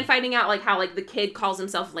 Yeah. And finding out like how like the kid calls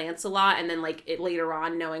himself Lancelot, and then like it later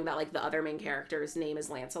on knowing that like the other main character's name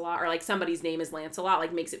is Lancelot, or like somebody's name is Lancelot,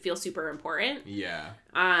 like makes it feel super important. Yeah.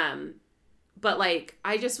 But like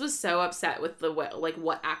I just was so upset with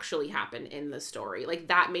what actually happened in the story. Like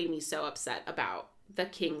that made me so upset about the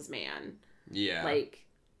Kingsman. Yeah. Like,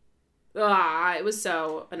 it was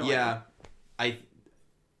so annoying. Yeah. I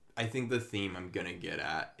think the theme I'm gonna get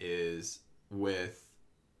at is with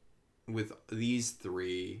these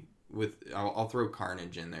three. I'll throw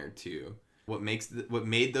Carnage in there too. What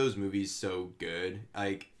made those movies so good,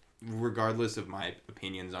 like regardless of my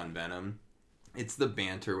opinions on Venom, It's the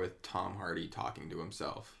banter with Tom Hardy talking to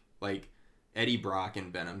himself. Like, Eddie Brock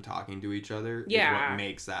and Venom talking to each other is what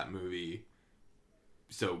makes that movie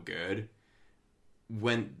so good.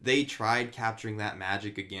 When they tried capturing that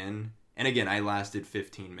magic again, and again, I lasted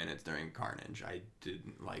 15 minutes during Carnage. I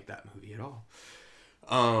didn't like that movie at all.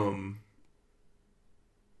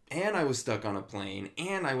 And I was stuck on a plane,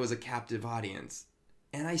 and I was a captive audience,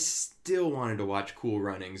 and I still wanted to watch Cool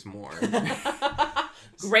Runnings more.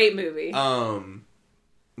 Great movie.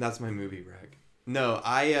 That's my movie rec. No,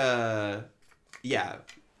 yeah.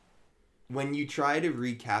 When you try to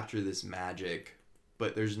recapture this magic,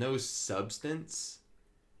 but there's no substance,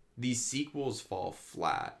 these sequels fall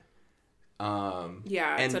flat.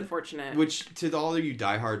 Yeah, it's unfortunate. Which, to all of you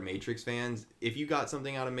diehard Matrix fans, if you got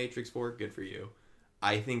something out of Matrix 4, good for you.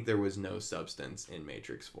 I think there was no substance in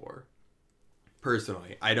Matrix 4.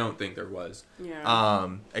 Personally, I don't think there was. Yeah.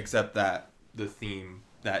 Except that the theme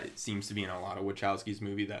that it seems to be in a lot of Wachowski's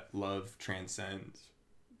movie, that love transcends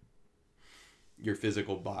your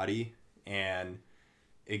physical body and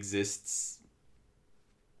exists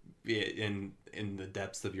in the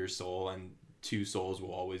depths of your soul, and two souls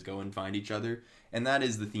will always go and find each other. And that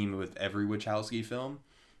is the theme with every Wachowski film.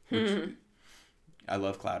 Which I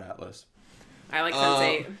love Cloud Atlas. I like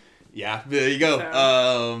Sense8. Yeah, there you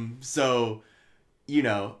go. So, you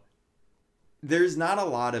know, there's not a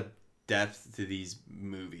lot of depth to these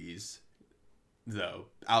movies, though,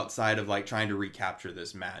 outside of, like, trying to recapture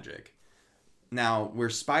this magic. Now, where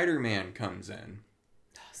Spider-Man comes in,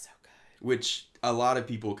 so good. which a lot of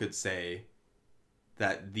people could say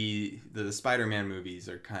that the Spider-Man movies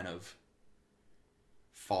are kind of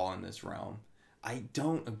fall in this realm. I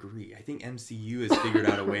don't agree. I think MCU has figured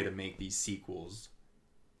out a way to make these sequels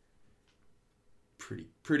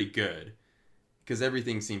pretty good, because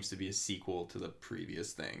everything seems to be a sequel to the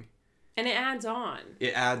previous thing. And it adds on.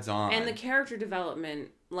 And the character development,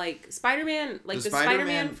 like Spider-Man, like the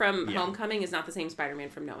Spider-Man from Homecoming is not the same Spider-Man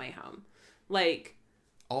from No Way Home. Like,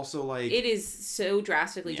 also, like, it is so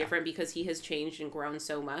drastically different because he has changed and grown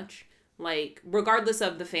so much. Like, regardless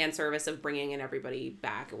of the fan service of bringing in everybody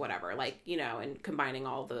back or whatever, like, you know, and combining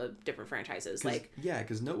all the different franchises. Like, yeah,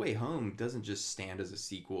 because No Way Home doesn't just stand as a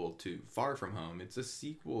sequel to Far From Home. It's a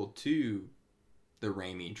sequel to the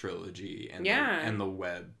Raimi trilogy and the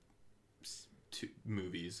Web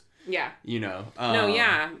movies. Yeah. You know? No,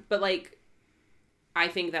 yeah. But, like, I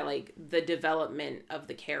think that, like, the development of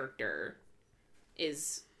the character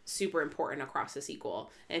is super important across the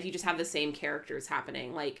sequel. And if you just have the same characters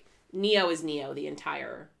happening, like, Neo is Neo the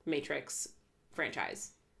entire Matrix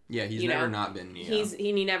franchise. Yeah, he's never not been Neo.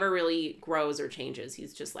 He never really grows or changes.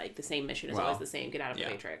 He's just like, the same mission is always the same. Get out of the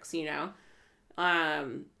Matrix, you know?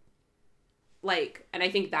 Like, and I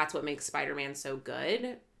think that's what makes Spider-Man so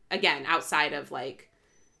good. Again, outside of, like,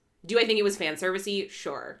 do I think it was fan servicey?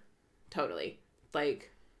 Sure. Totally.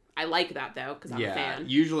 Like, I like that though, because I'm a fan.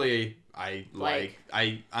 Usually I'm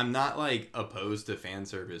not, like, opposed to fan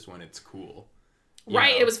service when it's cool.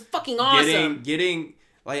 Right, it was fucking awesome. Getting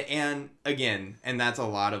like, and again, and that's a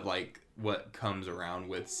lot of, like, what comes around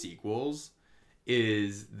with sequels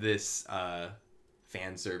is this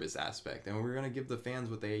fan service aspect, and we're gonna give the fans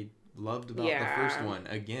what they loved about the first one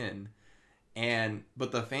again.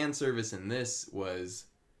 But the fan service in this was,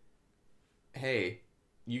 hey,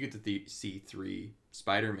 you get to see 3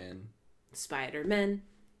 Spider-Men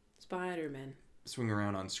swing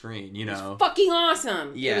around on screen, you know. It's fucking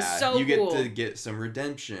awesome. Yeah, it was so you cool. get to get some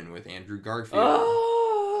redemption with Andrew Garfield.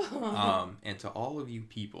 Oh. And to all of you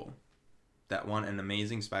people that want an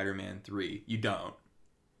Amazing Spider-Man 3, you don't,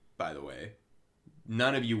 by the way.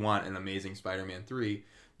 None of you want an Amazing Spider-Man 3,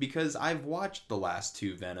 because I've watched the last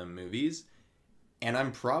 2 Venom movies, and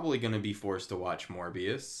I'm probably going to be forced to watch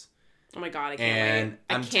Morbius. Oh my god, I can't wait.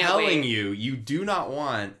 I'm telling you, you do not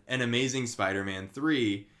want an Amazing Spider-Man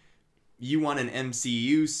 3. You want an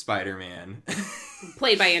MCU Spider-Man.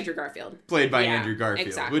 Played by Andrew Garfield. Andrew Garfield,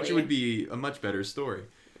 exactly. which would be a much better story.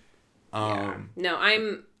 No,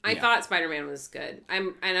 I thought Spider-Man was good.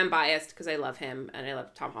 I'm biased because I love him, and I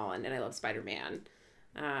love Tom Holland, and I love Spider-Man.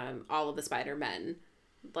 All of the Spider-Men.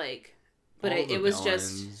 Like, but it was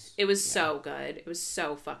so good. It was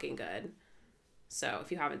so fucking good. So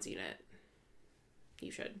if you haven't seen it,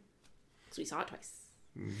 you should. Because we saw it twice.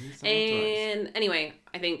 Anyway,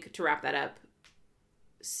 I think to wrap that up,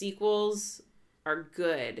 sequels are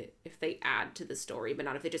good if they add to the story, but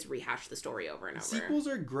not if they just rehash the story over and over. Sequels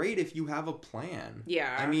are great if you have a plan.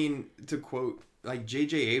 Yeah. I mean, to quote, like,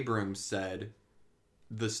 J.J. Abrams said,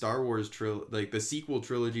 the Star Wars the sequel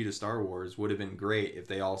trilogy to Star Wars would have been great if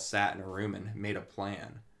they all sat in a room and made a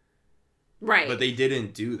plan. Right. But they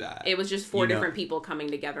didn't do that. It was just four different people coming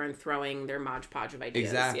together and throwing their Mod Podge of ideas.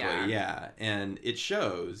 Exactly, yeah. And it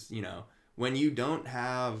shows, when you don't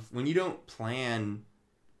plan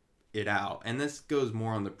it out, and this goes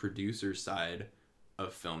more on the producer side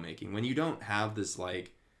of filmmaking, when you don't have this,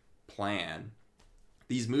 like, plan,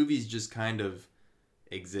 these movies just kind of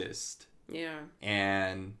exist. Yeah.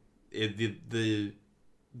 And the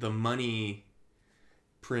money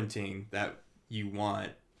printing that you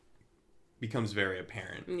want becomes very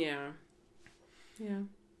apparent. Yeah. Yeah.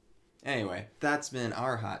 Anyway, that's been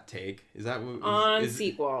our hot take. Is that what on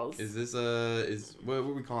sequels? Is this what are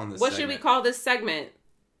we calling this? What should we call this segment?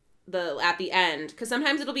 At the end, because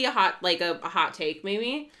sometimes it'll be a hot take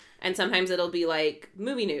maybe, and sometimes it'll be like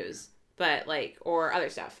movie news, but like or other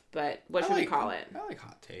stuff. But what should we call it? I like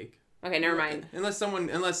hot take. Okay, never mind. Unless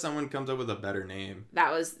someone comes up with a better name.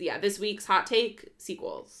 That was this week's hot take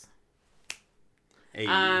sequels. Hey.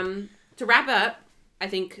 To wrap up, I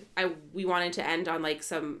think we wanted to end on like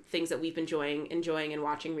some things that we've been enjoying and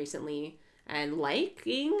watching recently and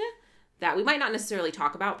liking that we might not necessarily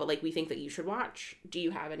talk about, but like we think that you should watch. Do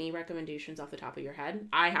you have any recommendations off the top of your head?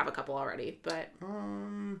 I have a couple already, but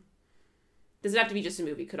does it have to be just a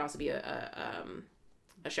movie? Could also be a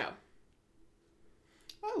show.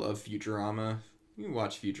 I love Futurama. You can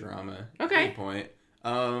watch Futurama at any point.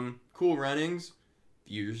 Cool Runnings.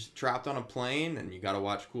 If you're trapped on a plane and you got to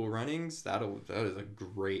watch Cool Runnings, that is a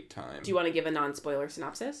great time. Do you want to give a non-spoiler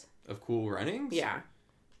synopsis of Cool Runnings? Yeah.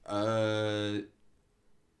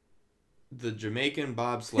 The Jamaican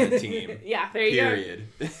bobsled team. Yeah, there you Period.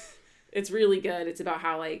 go. It's really good. It's about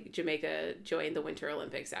how like Jamaica joined the Winter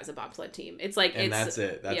Olympics as a bobsled team. It's like that's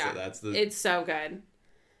it. It's so good.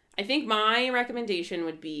 I think my recommendation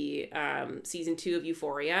would be season 2 of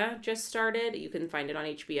Euphoria just started. You can find it on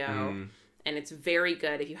HBO. And it's very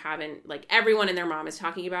good. If you haven't, like, everyone and their mom is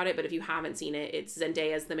talking about it, but if you haven't seen it, it's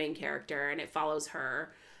Zendaya's the main character, and it follows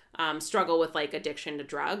her struggle with, like, addiction to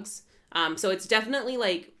drugs. So it's definitely,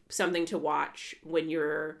 like, something to watch when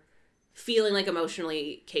you're feeling, like,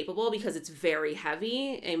 emotionally capable, because it's very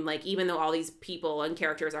heavy. And, like, even though all these people and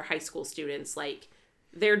characters are high school students, like,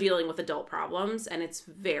 they're dealing with adult problems, and it's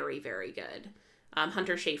very, very good.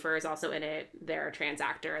 Hunter Schafer is also in it. They're a trans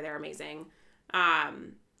actor. They're amazing.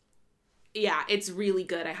 Yeah, it's really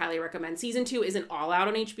good. I highly recommend. Season 2 isn't all out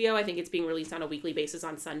on HBO. I think it's being released on a weekly basis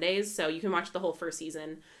on Sundays. So you can watch the whole first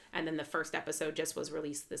season. And then the first episode just was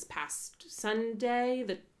released this past Sunday,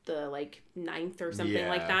 the like 9th or something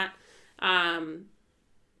like that.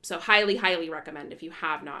 So highly, highly recommend if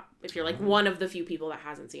you're like one of the few people that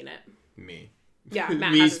hasn't seen it. Me. Yeah,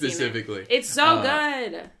 Matt me hasn't specifically. Seen it. It's so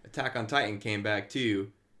good. Attack on Titan came back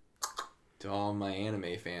too. To all my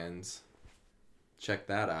anime fans. Check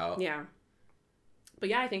that out. Yeah. But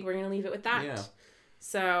yeah, I think we're going to leave it with that. Yeah.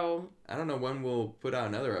 So. I don't know when we'll put out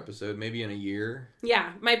another episode. Maybe in a year.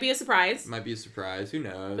 Yeah. Might be a surprise. Who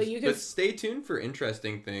knows? But stay tuned for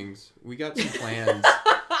interesting things. We got some plans.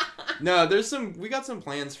 No, we got some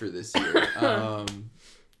plans for this year.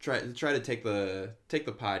 Try to take the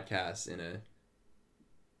podcast in a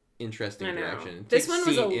interesting direction. This one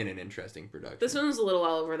was in an interesting production. This one was a little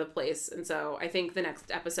all over the place, and so I think the next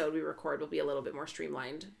episode we record will be a little bit more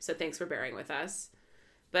streamlined. So thanks for bearing with us.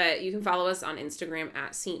 But you can follow us on Instagram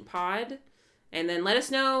at SaintPod, and then let us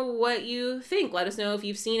know what you think. Let us know if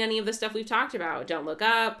you've seen any of the stuff we've talked about. Don't Look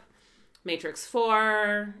Up, Matrix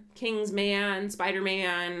 4, Kingsman,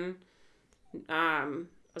 Spider-Man. I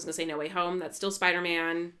was gonna say No Way Home. That's still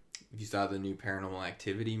Spider-Man. If you saw the new Paranormal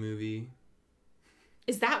Activity movie.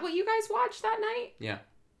 Is that what you guys watched that night? Yeah.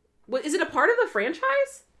 What, is it a part of the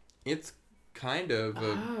franchise? It's kind of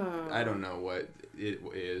I don't know what it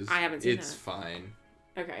is. I haven't seen it. It's fine.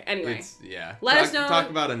 Okay, anyway. Let us know. Talk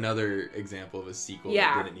about another example of a sequel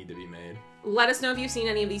that didn't need to be made. Let us know if you've seen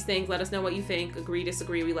any of these things. Let us know what you think. Agree,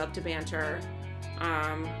 disagree. We love to banter.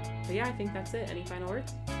 But yeah, I think that's it. Any final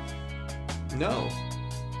words? No.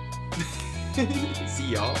 See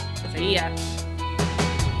y'all. See ya.